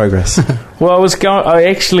work in progress? Well, I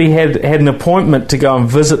actually had an appointment to go and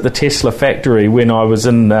visit the Tesla factory when I was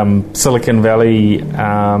in Silicon Valley.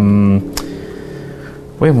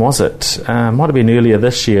 When was it? Might have been earlier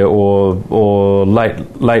this year or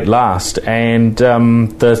late last, and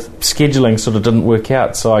the scheduling sort of didn't work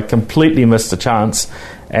out, so I completely missed the chance.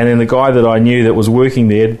 And then the guy that I knew that was working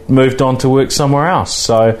there moved on to work somewhere else.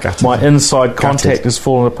 So my inside contact has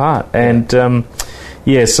fallen apart. And and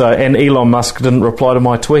Elon Musk didn't reply to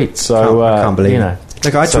my tweet. So I can't believe it.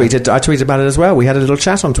 Look, I tweeted about it as well. We had a little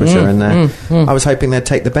chat on Twitter, and I was hoping they'd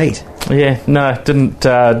take the bait. Yeah, no, it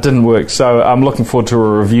didn't work. So I'm looking forward to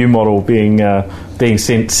a review model being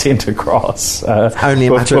sent across. Only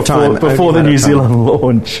a matter of time before the New Zealand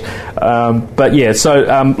launch. But yeah, so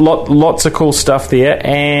lots of cool stuff there,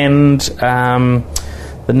 and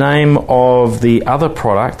the name of the other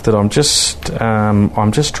product that I'm just trying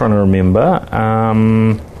to remember.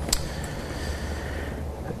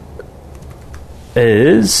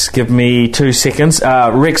 is, give me 2 seconds,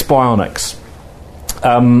 Rex Bionics.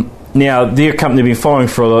 Now, they're a company I've been following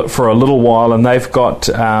for a little while, and they've got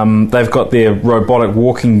their robotic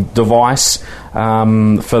walking device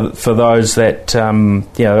for those that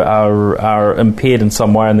are impaired in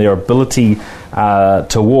some way in their ability to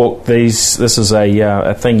walk. This is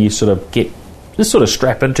a thing you sort of get, just sort of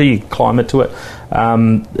strap into, you climb into it,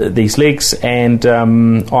 these legs, and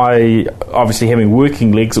I, obviously having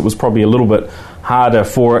working legs, it was probably a little bit harder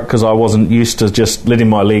for it because I wasn't used to just letting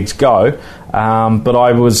my legs go, but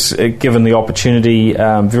I was given the opportunity,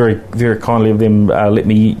 very, very kindly of them, let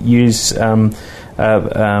me use their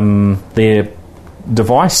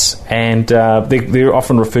device, and they're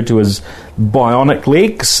often referred to as bionic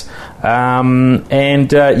legs,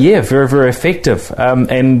 very, very effective,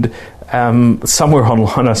 and somewhere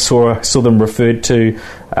online I saw them referred to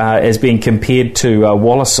as being compared to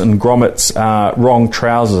Wallace and Gromit's Wrong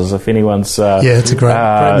Trousers. If anyone's it's a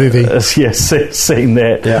great movie. Seen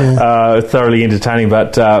that, thoroughly entertaining,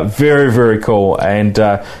 but very, very cool. And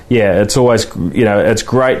it's always it's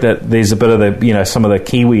great that there's a bit of the some of the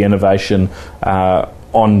Kiwi innovation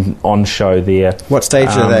on show there. What stage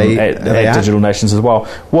are they at at? Digital Nationz as well?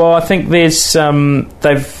 Well, I think there's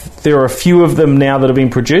there are a few of them now that have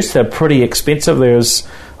been produced. They're pretty expensive. There's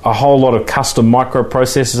a whole lot of custom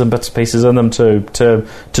microprocessors and bits and pieces in them to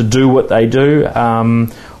do what they do.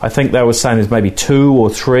 I think they were saying there's maybe 2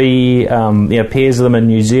 or 3 pairs of them in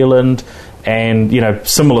New Zealand, and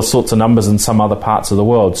similar sorts of numbers in some other parts of the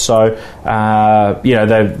world. So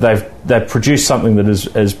they've produced something that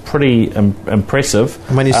is pretty impressive.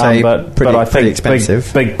 And when you say but I think pretty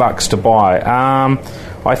expensive, big bucks to buy.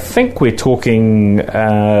 I think we're talking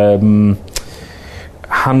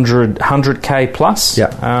 100k plus.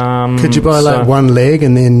 Yeah. Could you buy one leg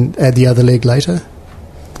and then add the other leg later?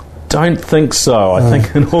 Don't think so. I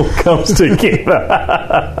think it all comes together.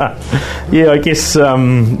 I guess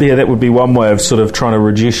that would be one way of sort of trying to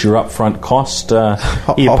reduce your upfront cost.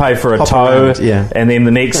 You pay for a toe, around, and then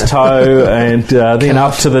the next toe, and then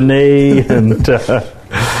up to the knee, and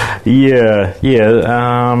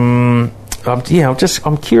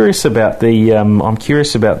I'm curious about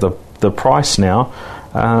the price now,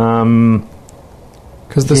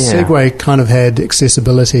 because the Segway kind of had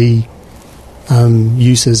accessibility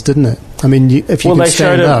uses, didn't it? I mean, if you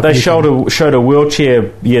showed a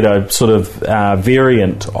wheelchair, sort of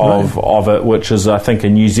variant of it, which is I think a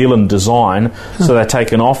New Zealand design. So they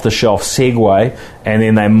take an off-the-shelf Segway and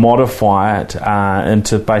then they modify it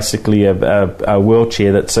into basically a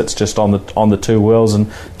wheelchair that sits just on the 2 wheels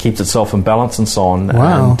and keeps itself in balance and so on.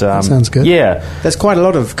 Wow, and, that sounds good. Yeah, there's quite a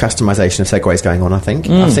lot of customization of Segways going on. I think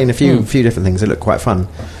I've seen a few different things that look quite fun.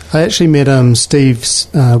 I actually met Steve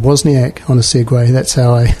Wozniak on a Segway. That's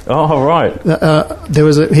how I. Oh right.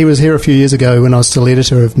 He was here a few years ago when I was still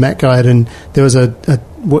editor of Mac Guide, and there was a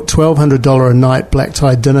 $1,200 a night black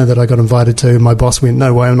tie dinner that I got invited to. My boss went,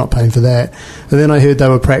 "No way, I'm not paying for that." And then I heard they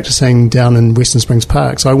were practicing down in Western Springs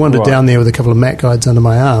Park, so I wandered down there with a couple of Mac Guides under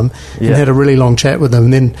my arm and had a really long chat with them.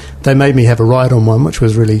 And then they made me have a ride on one, which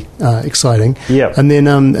was really exciting. Yeah. And then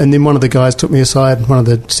one of the guys took me aside. One of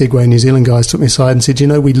the Segway New Zealand guys took me aside and said,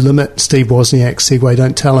 "We limit Steve Wozniak's Segway.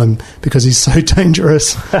 Don't tell him because he's so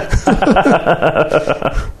dangerous."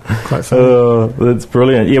 Quite funny. That's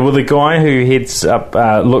brilliant. Yeah, well, the guy who heads up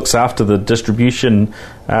looks after the distribution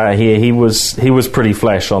here. He was pretty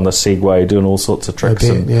flash on the Segway, doing all sorts of tricks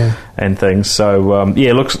and things. So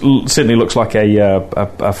certainly looks like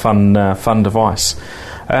a fun device.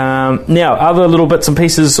 Now, other little bits and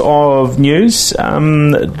pieces of news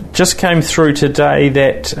just came through today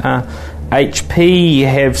that HP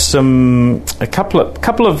have a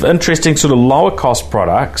couple of interesting sort of lower cost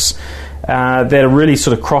products that are really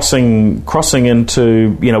sort of crossing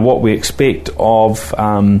into what we expect of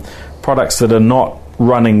products that are not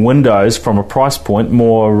running Windows from a price point,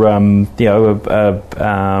 more into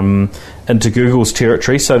Google's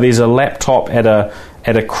territory. So there's a laptop at a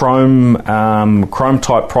Chrome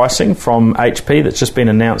type pricing from HP that's just been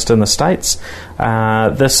announced in the States.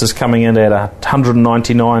 This is coming in at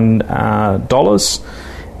 $199.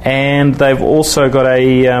 And they've also got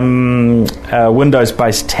a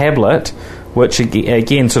Windows-based tablet, which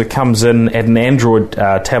again sort of comes in at an Android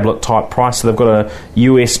tablet type price. So they've got a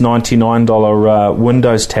US $99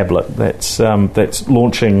 Windows tablet that's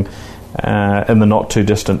launching in the not too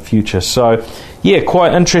distant future. So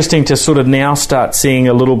quite interesting to sort of now start seeing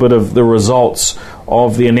a little bit of the results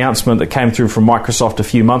of the announcement that came through from Microsoft a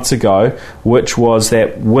few months ago, which was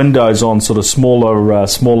that Windows on sort of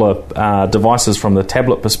smaller devices from the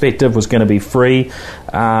tablet perspective was going to be free.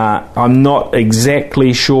 I'm not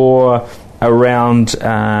exactly sure around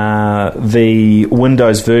the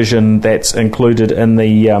Windows version that's included in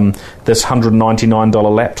the this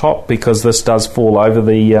 $199 laptop, because this does fall over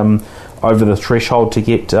the threshold to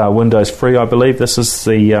get Windows free. I believe this is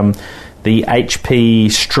the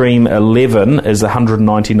HP Stream 11 is a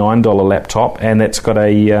 $199 laptop, and it's got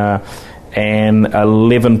an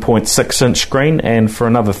 11.6 inch screen, and for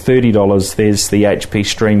another $30 there's the HP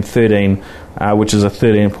Stream 13, which is a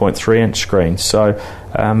 13.3 inch screen. So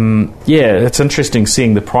it's interesting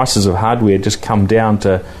seeing the prices of hardware just come down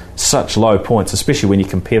to such low points, especially when you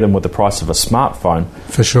compare them with the price of a smartphone.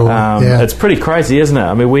 For sure. It's pretty crazy, isn't it?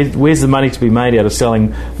 I mean, where's the money to be made out of selling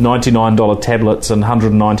 $99 tablets and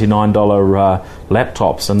 $199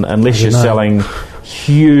 laptops, and unless you're selling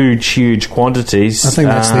huge quantities? I think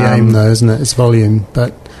that's the aim, though, isn't it? It's volume.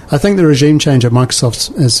 But I think the regime change at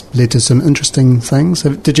Microsoft has led to some interesting things.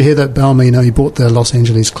 Did you hear that Bellamy, he bought the Los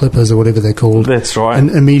Angeles Clippers, or whatever they're called? That's right. And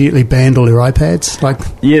immediately banned all their iPads.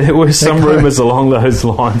 There were some rumours along those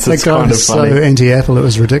lines. It's kind of funny. So anti-Apple, it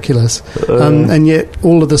was ridiculous. And yet,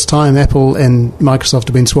 all of this time, Apple and Microsoft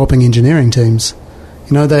have been swapping engineering teams.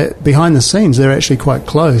 They're behind the scenes, they're actually quite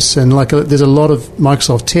close. And there's a lot of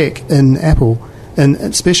Microsoft tech in Apple, and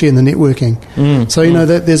especially in the networking.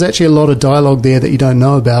 There's actually a lot of dialogue there that you don't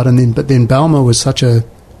know about. But then Balmer was such a,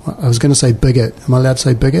 I was going to say bigot. Am I allowed to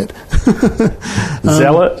say bigot?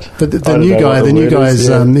 Zealot. But the new guy is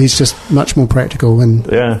he's just much more practical,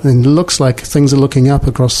 and looks like things are looking up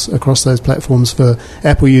across those platforms for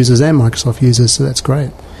Apple users and Microsoft users. So that's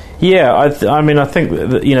great. Yeah, I think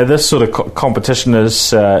that, this sort of competition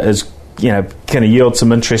is can yield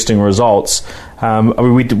some interesting results.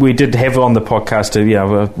 We did have on the podcast,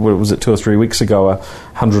 what was it, 2 or 3 weeks ago, a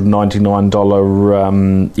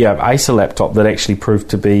 $199 Acer laptop that actually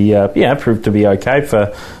proved to be okay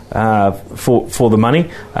for the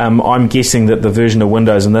money. I'm guessing that the version of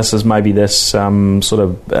Windows in this is maybe this Windows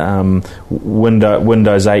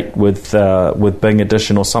 8 with Bing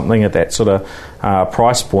Edition or something at that sort of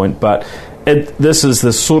price point. But this is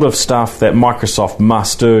the sort of stuff that Microsoft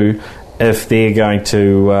must do if they're going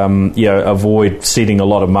to avoid ceding a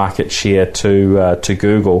lot of market share to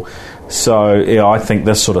Google. So I think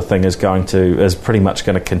this sort of thing is pretty much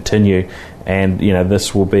going to continue, and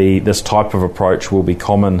this type of approach will be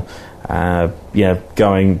common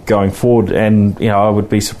going forward. And I would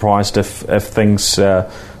be surprised if things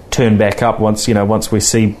turn back up once we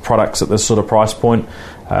see products at this sort of price point.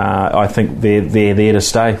 I think they're there to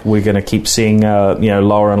stay. We're going to keep seeing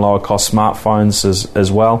lower and lower cost smartphones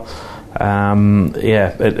as well.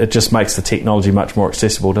 It just makes the technology much more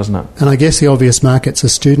accessible, doesn't it? And I guess the obvious markets are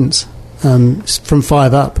students from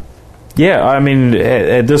 5 up. Yeah, I mean,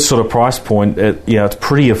 at this sort of price point, it's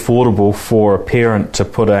pretty affordable for a parent to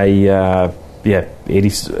put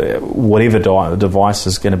whatever device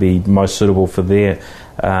is going to be most suitable for their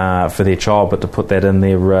child, but to put that in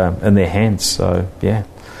their hands. So yeah.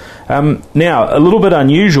 Now, a little bit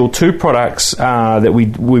unusual, 2 products that we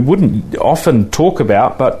wouldn't often talk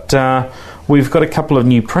about, but we've got a couple of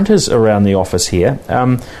new printers around the office here.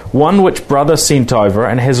 One which Brother sent over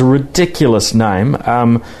and has a ridiculous name.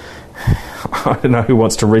 I don't know who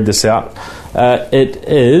wants to read this out. It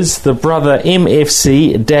is the Brother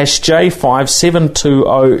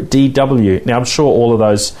MFC-J5720DW. Now, I'm sure all of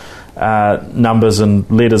those numbers and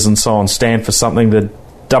letters and so on stand for something. The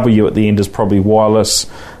W at the end is probably wireless.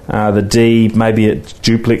 The D, maybe it's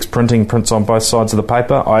duplex printing, prints on both sides of the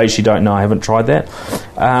paper. I actually don't know. I haven't tried that.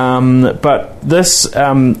 But this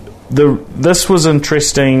was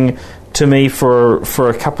interesting to me for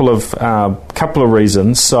a couple of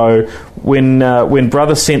reasons. So when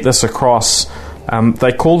Brother sent this across,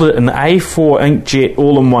 they called it an A4 inkjet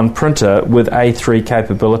all-in-one printer with A3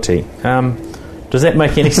 capability. Does that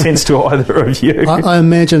make any sense to either of you? I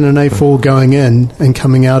imagine an A4 going in and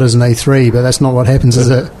coming out as an A3, but that's not what happens, is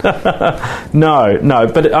it?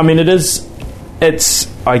 No. But I mean, I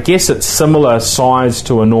guess it's similar size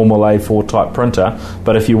to a normal A4 type printer,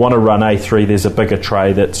 but if you want to run A3, there's a bigger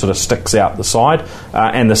tray that sort of sticks out the side,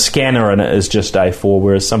 and the scanner in it is just A4,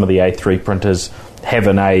 whereas some of the A3 printers have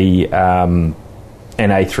an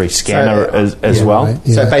A3 scanner as well. Right,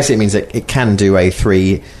 yeah. So it basically means it can do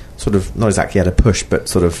A3. Sort of not exactly at a push, but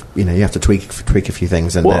sort of you have to tweak a few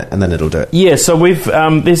things, and then it'll do it. Yeah, so we've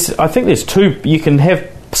I think there's 2. You can have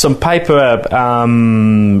some paper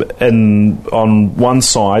on one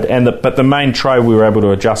side, but the main tray we were able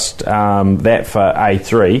to adjust that for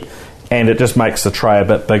A3. and it just makes the tray a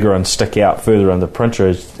bit bigger and stick out further in the printer,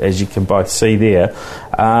 as you can both see there.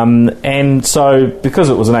 And so, because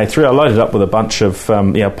it was an A3, I loaded up with a bunch of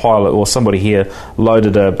somebody here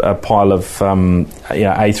loaded a pile of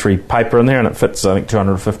A3 paper in there, and it fits, I think,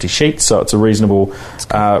 250 sheets, so it's a reasonable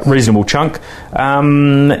chunk.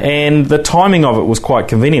 And the timing of it was quite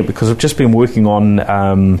convenient, because I've just been working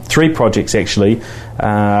on 3 projects actually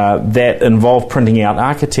that involve printing out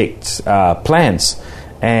architect plans,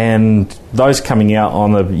 and those coming out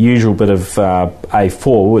on the usual bit of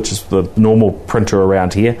A4, which is the normal printer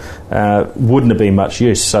around here, wouldn't have been much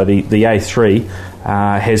use. So the A3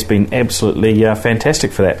 has been absolutely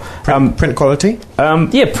fantastic for that. Print quality?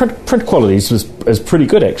 Print quality is pretty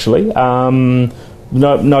good, actually.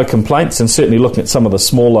 No complaints, and certainly looking at some of the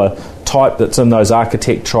smaller type that's in those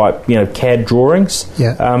architect type, CAD drawings.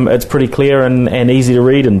 It's pretty clear and easy to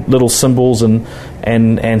read, and little symbols and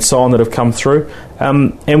so on that have come through.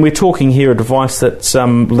 And we're talking here a device that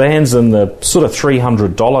lands in the sort of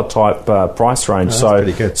 $300 type price range. That's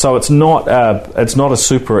pretty good. So it's not a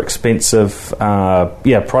super expensive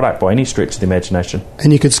product by any stretch of the imagination.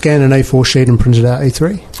 And you could scan an A4 sheet and print it out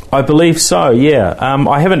A3? I believe so, yeah.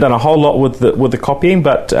 I haven't done a whole lot with the copying,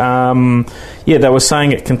 but they were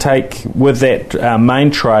saying it can take, with that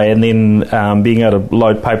main tray, and then being able to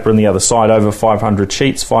load paper on the other side, over 500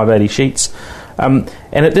 sheets, 580 sheets. And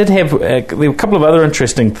it did have there were a couple of other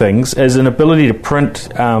interesting things, as an ability to print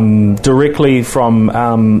directly from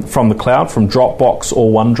the cloud, from Dropbox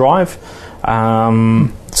or OneDrive.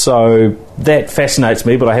 So that fascinates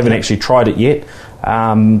me, but I haven't actually tried it yet.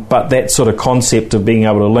 But that sort of concept of being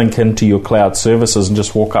able to link into your cloud services and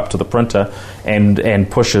just walk up to the printer and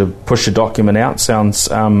push a document out sounds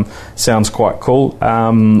quite cool.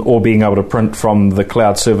 Or being able to print from the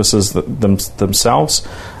cloud services themselves.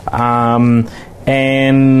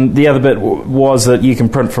 And the other bit was that you can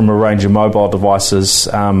print from a range of mobile devices,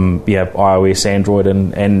 iOS, Android,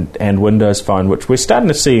 and Windows Phone, which we're starting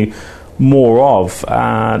to see more of.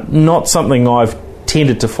 Not something I've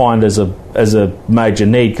tended to find as a major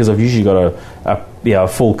need, because I've usually got a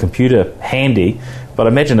full computer handy. But I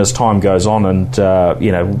imagine as time goes on and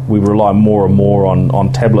we rely more and more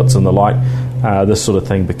on tablets and the like, this sort of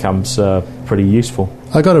thing becomes pretty useful.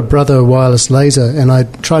 I got a Brother wireless laser, and I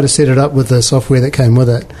tried to set it up with the software that came with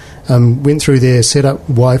it. Went through their setup,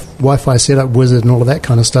 Wi-Fi setup wizard and all of that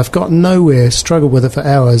kind of stuff. Got nowhere, struggled with it for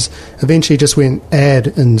hours. Eventually just went add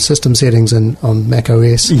in system settings and on Mac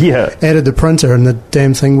OS. Yeah. Added the printer, and the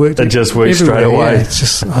damn thing worked. It just worked straight away. Yeah, it's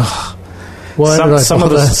just... Some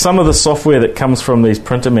of the software that comes from these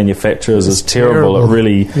printer manufacturers is terrible. It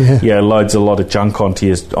really loads a lot of junk onto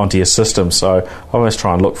your system. So I always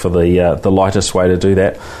try and look for the lightest way to do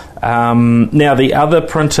that. Now the other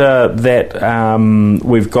printer that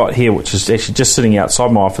we've got here, which is actually just sitting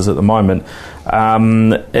outside my office at the moment,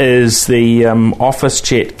 is the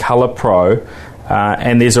OfficeJet Color Pro.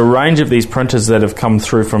 And there's a range of these printers that have come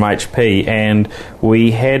through from HP, and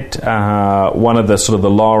we had one of the sort of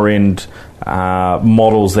the lower end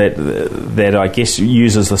models that I guess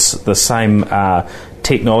uses the same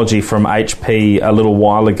technology from HP a little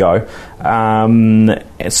while ago. I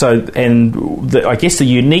guess the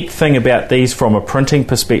unique thing about these from a printing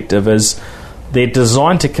perspective is they're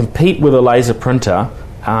designed to compete with a laser printer.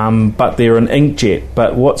 But they're an inkjet.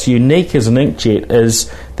 But what's unique as an inkjet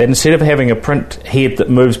is that instead of having a print head that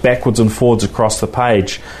moves backwards and forwards across the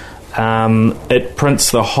page, it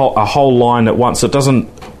prints a whole line at once. It doesn't.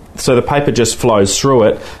 So the paper just flows through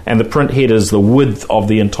it, and the print head is the width of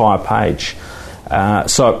the entire page.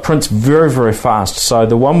 So it prints very, very fast. So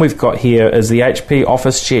the one we've got here is the HP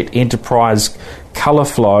OfficeJet Enterprise Color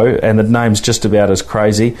Flow, and the name's just about as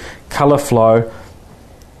crazy. Color Flow.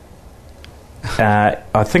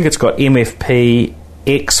 I think it's got MFP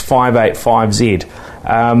X585Z.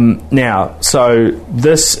 Now, so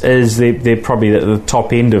this is they're probably at the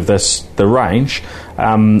top end of the range.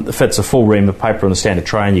 It fits a full ream of paper on the standard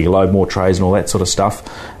tray, and you can load more trays and all that sort of stuff.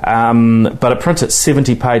 But it prints at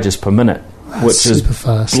 70 pages per minute, which is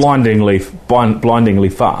fast. blindingly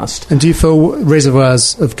fast. And do you fill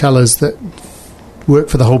reservoirs of colours that work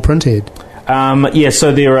for the whole print head?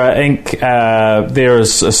 So there are ink. There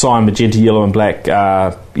is a cyan, magenta, yellow, and black.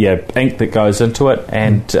 Ink that goes into it,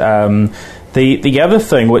 and the other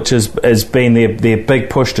thing, which has been their big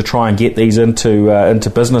push to try and get these into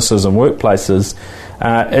businesses and workplaces,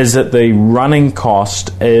 is that the running cost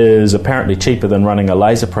is apparently cheaper than running a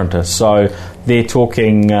laser printer. So they're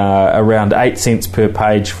talking around 8 cents per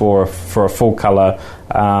page for a full colour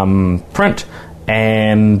print.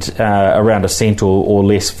 and around a cent or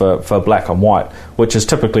less for black and white, which is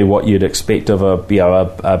typically what you'd expect of a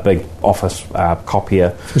big office copier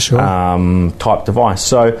for sure. Type device.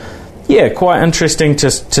 So yeah, quite interesting to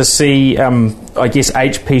see. I guess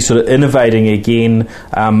HP sort of innovating again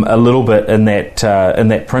a little bit in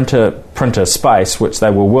that printer space, which they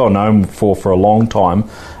were well known for a long time.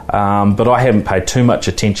 But I haven't paid too much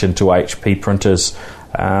attention to HP printers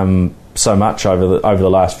so much over the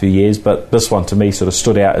last few years, but this one to me sort of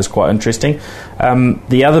stood out as quite interesting.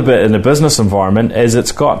 The other bit in the business environment is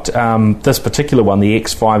it's got this particular one, the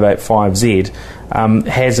X585Z,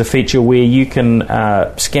 has a feature where you can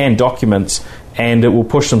scan documents and it will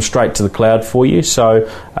push them straight to the cloud for you. So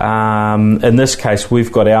in this case,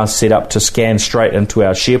 we've got ours set up to scan straight into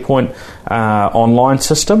our SharePoint online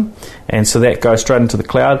system, and so that goes straight into the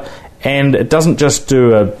cloud. And it doesn't just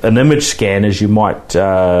do an image scan as you might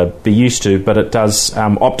be used to, but it does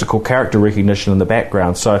optical character recognition in the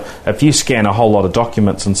background. So if you scan a whole lot of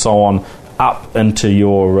documents and so on up into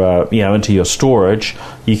your into your storage,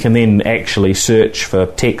 you can then actually search for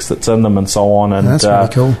text that's in them and so on. And that's really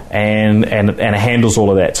cool. And it handles all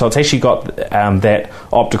of that. So it's actually got that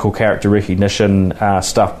optical character recognition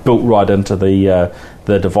stuff built right into the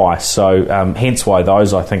device. So hence why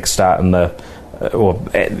those, I think, start in the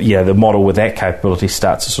model with that capability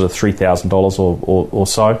starts at sort of $3,000 or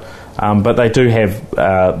so. But they do have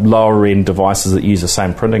lower end devices that use the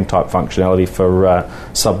same printing type functionality for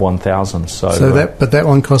sub 1,000. So that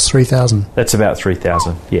one costs $3,000. That's about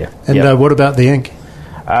 $3,000. Yeah. And what about the ink?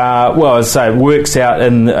 Well, as I say, it works out,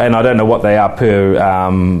 and I don't know what they are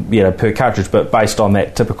per cartridge, but based on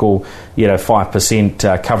that typical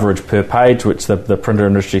 5% coverage per page, which the printer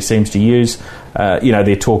industry seems to use,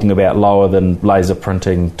 they're talking about lower than laser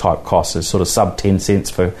printing type costs. It's sort of sub 10 cents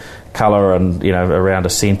for colour, and around a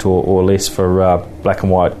cent or less for black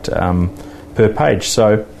and white per page.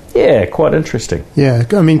 So yeah, quite interesting. Yeah,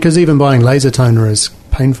 I mean, because even buying laser toner is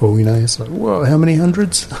painful. It's like, whoa, how many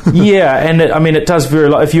hundreds? Yeah, and it does vary.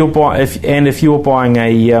 Like if you're buying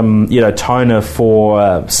a toner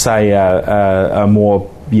for say a more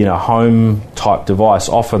home type device,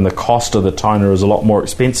 often the cost of the toner is a lot more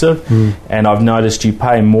expensive. And I've noticed you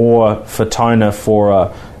pay more for toner for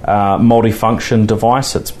a multifunction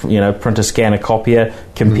device. It's printer, scanner, copier,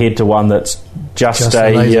 compared to one that's just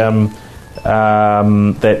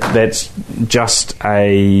that's just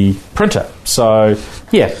a printer. So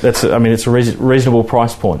yeah, it's a reasonable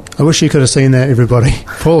price point. I wish you could have seen that, everybody.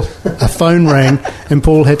 Paul, a phone rang, and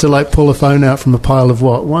Paul had to pull a phone out from a pile of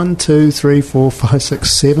 1, 2, 3, 4, 5,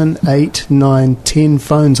 6, 7, 8, 9, 10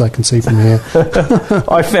 phones I can see from here.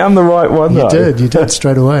 I found the right one. You did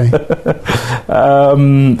straight away.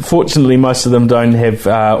 Fortunately, most of them don't have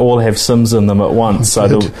all have SIMs in them at once.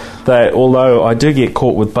 So although I do get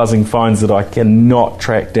caught with buzzing phones that I cannot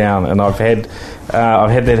track down, and I've had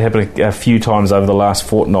that happen a few times over the last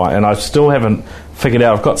fortnight, and I still haven't figured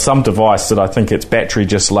out. I've got some device that I think its battery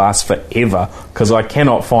just lasts forever because I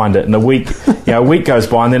cannot find it. And a week goes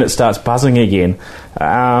by, and then it starts buzzing again.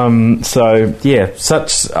 So yeah,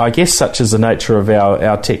 such is the nature of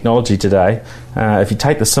our technology today. If you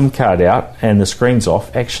take the SIM card out and the screen's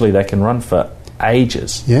off, actually they can run for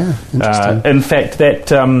ages. Yeah, interesting. In fact, that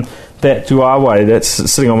Huawei that's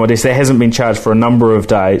sitting on my desk, that hasn't been charged for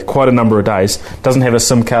quite a number of days. Doesn't have a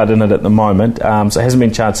SIM card in it at the moment, so it hasn't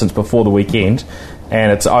been charged since before the weekend,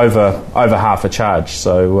 and it's over half a charge.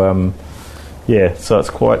 So so it's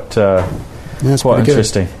quite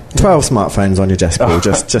interesting. 12 smartphones on your desk, Paul,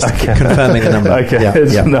 just okay. Confirming the number.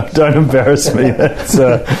 Okay, No, don't embarrass me. That's,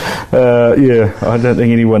 I don't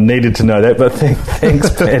think anyone needed to know that, but thanks,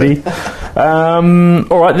 Paddy.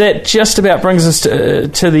 All right, that just about brings us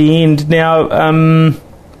to the end. Now,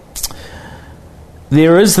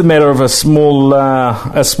 there is the matter of a small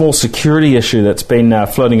security issue that's been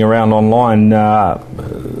floating around online,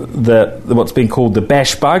 what's been called the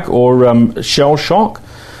bash bug or Shellshock.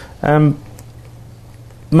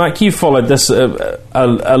 Mike, you followed this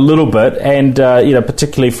a little bit, and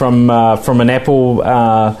particularly from an Apple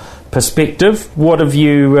perspective, what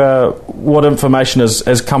information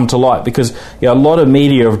has come to light? Because a lot of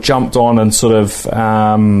media have jumped on and sort of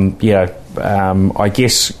I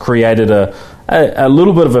guess created a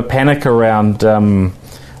little bit of a panic around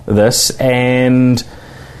this, and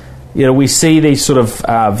we see these sort of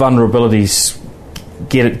vulnerabilities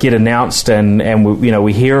get announced, and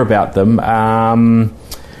we hear about them.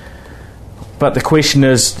 But the question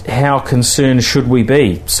is, how concerned should we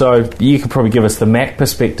be? So you could probably give us the Mac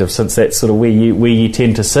perspective, since that's sort of where you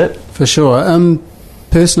tend to sit. For sure.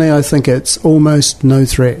 Personally, I think it's almost no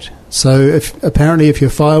threat. So apparently if your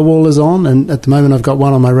firewall is on, and at the moment I've got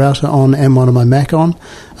one on my router on and one on my Mac on,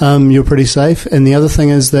 you're pretty safe. And the other thing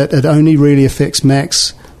is that it only really affects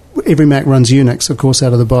Macs. Every Mac runs Unix, of course,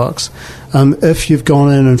 out of the box. If you've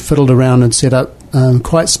gone in and fiddled around and set up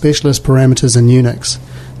quite specialist parameters in Unix.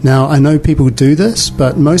 Now, I know people do this,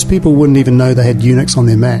 but most people wouldn't even know they had Unix on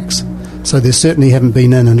their Macs. So they certainly haven't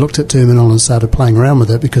been in and looked at terminal and started playing around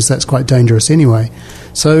with it, because that's quite dangerous anyway.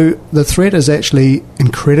 So the threat is actually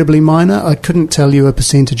incredibly minor. I couldn't tell you a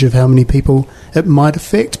percentage of how many people it might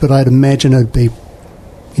affect, but I'd imagine it'd be,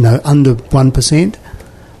 under 1%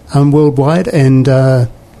 worldwide. And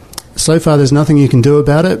so far there's nothing you can do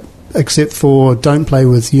about it except for don't play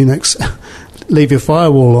with Unix, leave your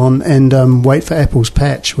firewall on, and wait for Apple's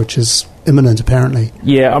patch, which is imminent apparently.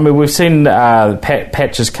 Yeah, I mean, we've seen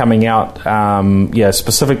patches coming out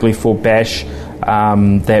specifically for Bash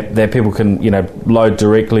that people can load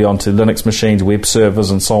directly onto Linux machines, web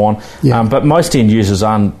servers and so on. Yeah. But most end users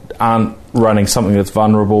aren't running something that's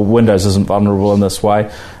vulnerable. Windows isn't vulnerable in this way.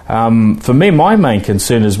 For me, my main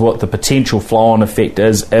concern is what the potential flow-on effect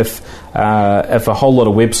is if a whole lot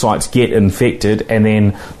of websites get infected and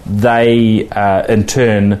then they in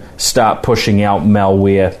turn start pushing out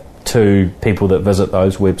malware to people that visit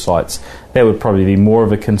those websites. That would probably be more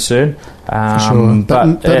of a concern. For sure.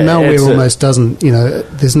 But malware almost doesn't,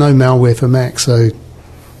 there's no malware for Mac, so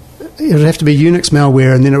it would have to be Unix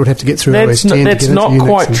malware, and then it would have to get through OS 10 That's to get not into Unix.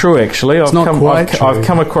 quite true, actually. I've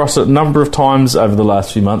come across it a number of times over the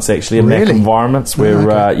last few months, actually, in Mac environments where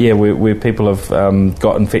where people have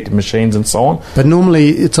got infected machines and so on. But normally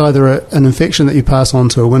it's either an infection that you pass on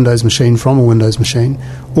to a Windows machine from a Windows machine,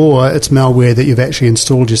 or it's malware that you've actually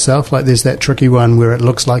installed yourself. Like there's that tricky one where it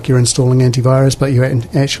looks like you're installing antivirus, but you're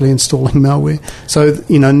actually installing malware. So,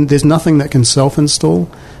 there's nothing that can self-install.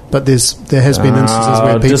 But there has been instances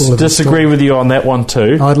where people have disagree with you on that one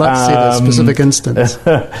too. I'd like to see that specific instance.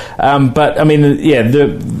 But I mean,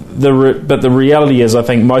 the reality is, I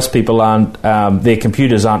think most people aren't. Their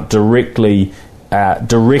computers aren't directly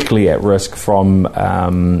at risk from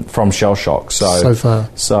Shellshock. So far.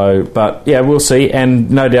 But yeah, we'll see,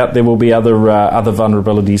 and no doubt there will be other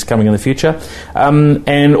vulnerabilities coming in the future.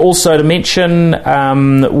 And also to mention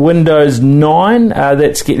Windows 9.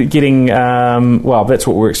 That's getting that's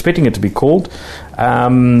what we're expecting it to be called.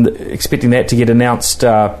 Expecting that to get announced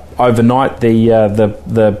overnight.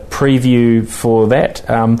 The preview for that,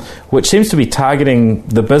 which seems to be targeting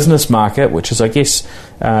the business market, which is, I guess,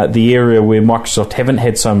 the area where Microsoft haven't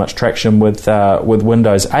had so much traction with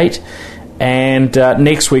Windows 8. And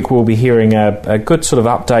next week we'll be hearing a good sort of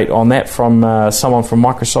update on that from someone from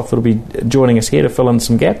Microsoft that'll be joining us here to fill in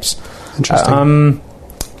some gaps. Interesting.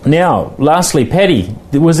 Now, lastly, Paddy,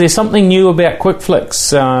 was there something new about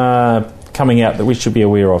Quickflix coming out that we should be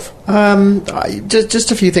aware of?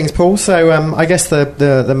 Just a few things, Paul. So I guess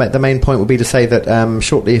the main point would be to say that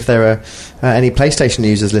shortly, if there are any PlayStation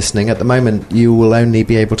users listening, at the moment you will only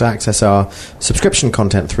be able to access our subscription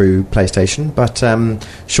content through PlayStation, but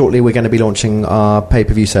shortly we're going to be launching our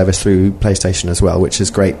pay-per-view service through PlayStation as well, which is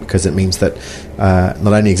great because it means that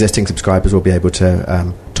not only existing subscribers will be able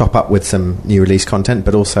to top up with some new release content,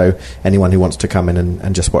 but also anyone who wants to come in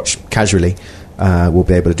and just watch casually will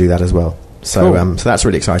be able to do that as well. So cool. So that's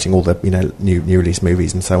really exciting, all the new release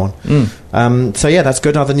movies and so on. So yeah, that's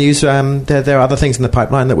good. Other news, there are other things in the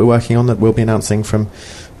pipeline that we're working on that we'll be announcing from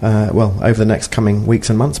over the next coming weeks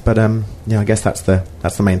and months, but I guess that's the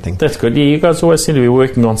main thing. That's good. Yeah, you guys always seem to be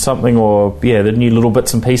working on something, or the new little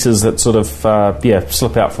bits and pieces that sort of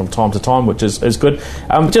slip out from time to time, which is good.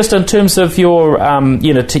 Just in terms of your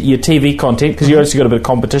your TV content, because you also got a bit of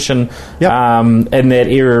competition in that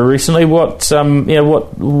area recently. What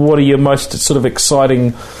are your most sort of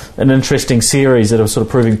exciting and interesting series that are sort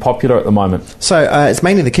of proving popular at the moment? So it's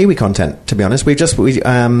mainly the Kiwi content, to be honest.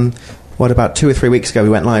 About 2 or 3 weeks ago we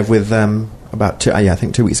went live with I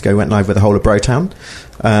think 2 weeks ago we went live with the whole of Brotown,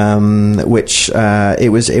 which it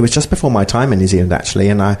was just before my time in New Zealand actually,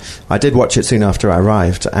 and I did watch it soon after I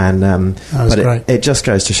arrived, and it just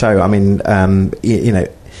goes to show. I mean,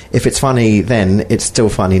 if it's funny then, it's still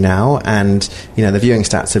funny now, and the viewing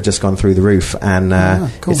stats have just gone through the roof, and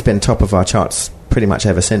cool. It's been top of our charts pretty much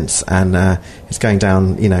ever since, and it's going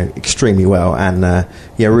down extremely well, and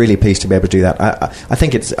really pleased to be able to do that. I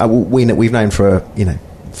think it's we've known for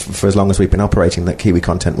as long as we've been operating that Kiwi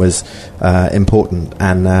content was important,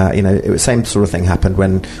 and it was same sort of thing happened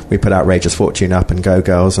when we put Outrageous Fortune up and Go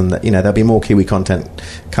Girls, and there'll be more Kiwi content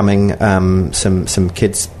coming, some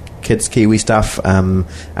kids kids Kiwi stuff, and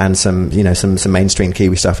some some mainstream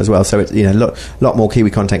Kiwi stuff as well. So it's lot more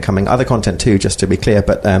Kiwi content coming. Other content too, just to be clear.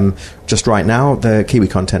 But just right now, the Kiwi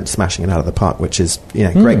content smashing it out of the park, which is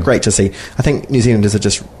great to see. I think New Zealanders are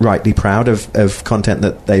just rightly proud of content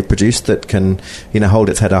that they've produced that can hold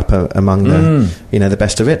its head up among the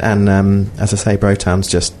best of it. And as I say, Brotown's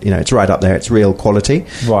just it's right up there. It's real quality,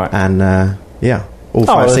 right? And all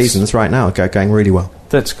 5 seasons right now are going really well.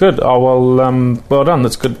 That's good. Oh well, well done.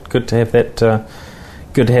 That's good to have that.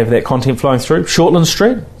 Good to have that content flowing through. Shortland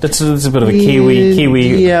Street. That's a bit of a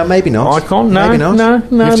Kiwi. Yeah, maybe not. Icon. No, maybe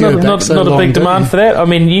not. Not a big demand for that. I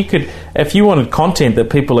mean, you could, if you wanted content that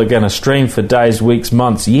people are going to stream for days, weeks,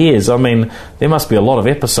 months, years. I mean, there must be a lot of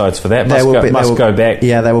episodes for that. Must go back.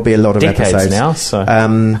 Yeah, there will be a lot of decades episodes now. So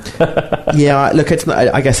yeah, look, it's not,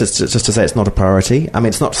 I guess it's just to say it's not a priority. I mean,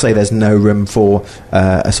 it's not to say there's no room for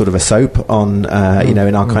a sort of a soap on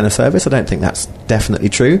in our kind of service. I don't think that's definitely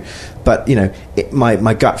true. But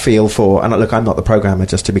my gut feel for, and look, I'm not the programmer,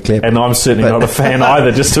 just to be clear, and I'm certainly not a fan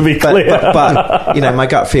either, just to be clear. But my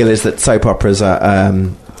gut feel is that soap operas are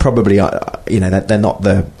probably they're not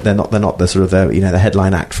the sort of the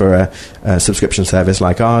headline act for a subscription service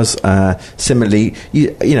like ours. Similarly,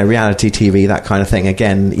 reality TV, that kind of thing.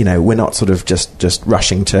 Again, we're not sort of just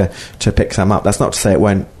rushing to pick some up. That's not to say it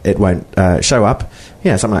won't show up.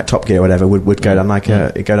 Something like Top Gear or whatever would go down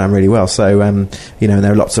go down really well. So and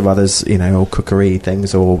there are lots of others, or cookery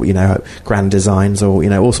things, or grand designs, or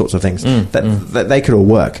all sorts of things that they could all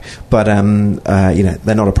work. But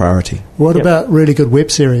they're not a priority. What about really good web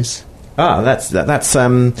series? That's there's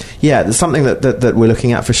something that we're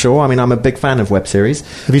looking at for sure. I mean, I'm a big fan of web series.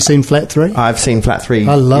 Have you seen Flat 3? I've seen Flat 3.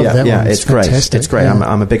 I love that one. Yeah, it's great. Fantastic. It's great. Yeah.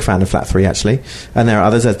 I'm a big fan of Flat 3 actually, and there are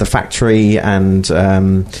others. There's The Factory, and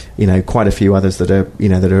quite a few others that are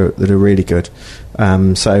that are really good.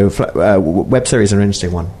 So web series are an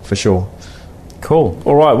interesting one for sure. Cool.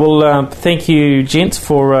 All right. Well, thank you, gents,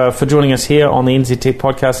 for joining us here on the NZ Tech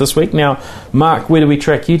Podcast this week. Now, Mark, where do we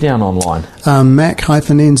track you down online?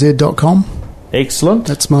 Mac-nz.com. Excellent.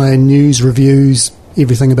 That's my news, reviews,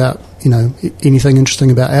 everything about anything interesting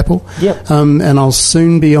about Apple. Yep. And I'll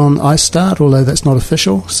soon be on iStart, although that's not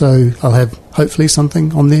official. So I'll have hopefully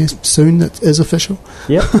something on there soon that is official.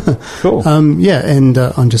 Yep. Cool. And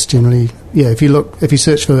I'm just generally if you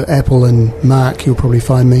search for Apple and Mark, you'll probably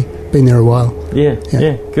find me. Been there a while. Yeah.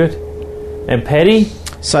 Good. And Paddy?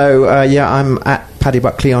 So I'm at Paddy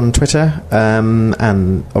Buckley on Twitter,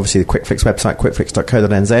 and obviously the Quickflix website,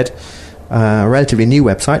 quickflix.co.nz. Relatively new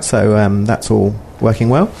website, so that's all working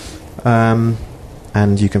well.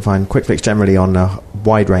 And you can find Quickflix generally on a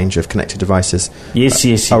wide range of connected devices. Yes.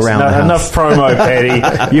 Around the house. Enough promo, Paddy.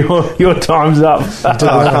 your time's up. I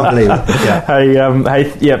can't believe it. Yeah.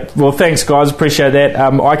 Hey, well, thanks, guys. Appreciate that.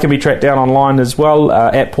 I can be tracked down online as well,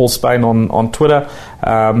 at Paul Spain on Twitter.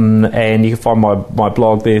 And you can find my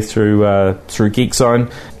blog there through Geek Zone,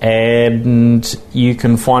 and you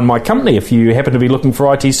can find my company if you happen to be looking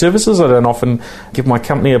for IT services. I don't often give my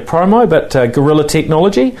company a promo, but Gorilla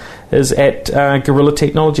Technology is at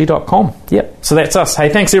gorillatechnology.com. Yep. So that's us. Hey,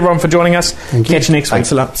 thanks everyone for joining us. Catch you next week.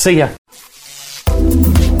 Thanks a lot. See ya.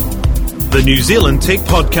 The New Zealand Tech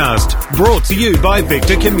Podcast, brought to you by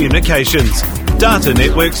Vector Communications. Data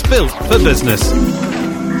networks built for business.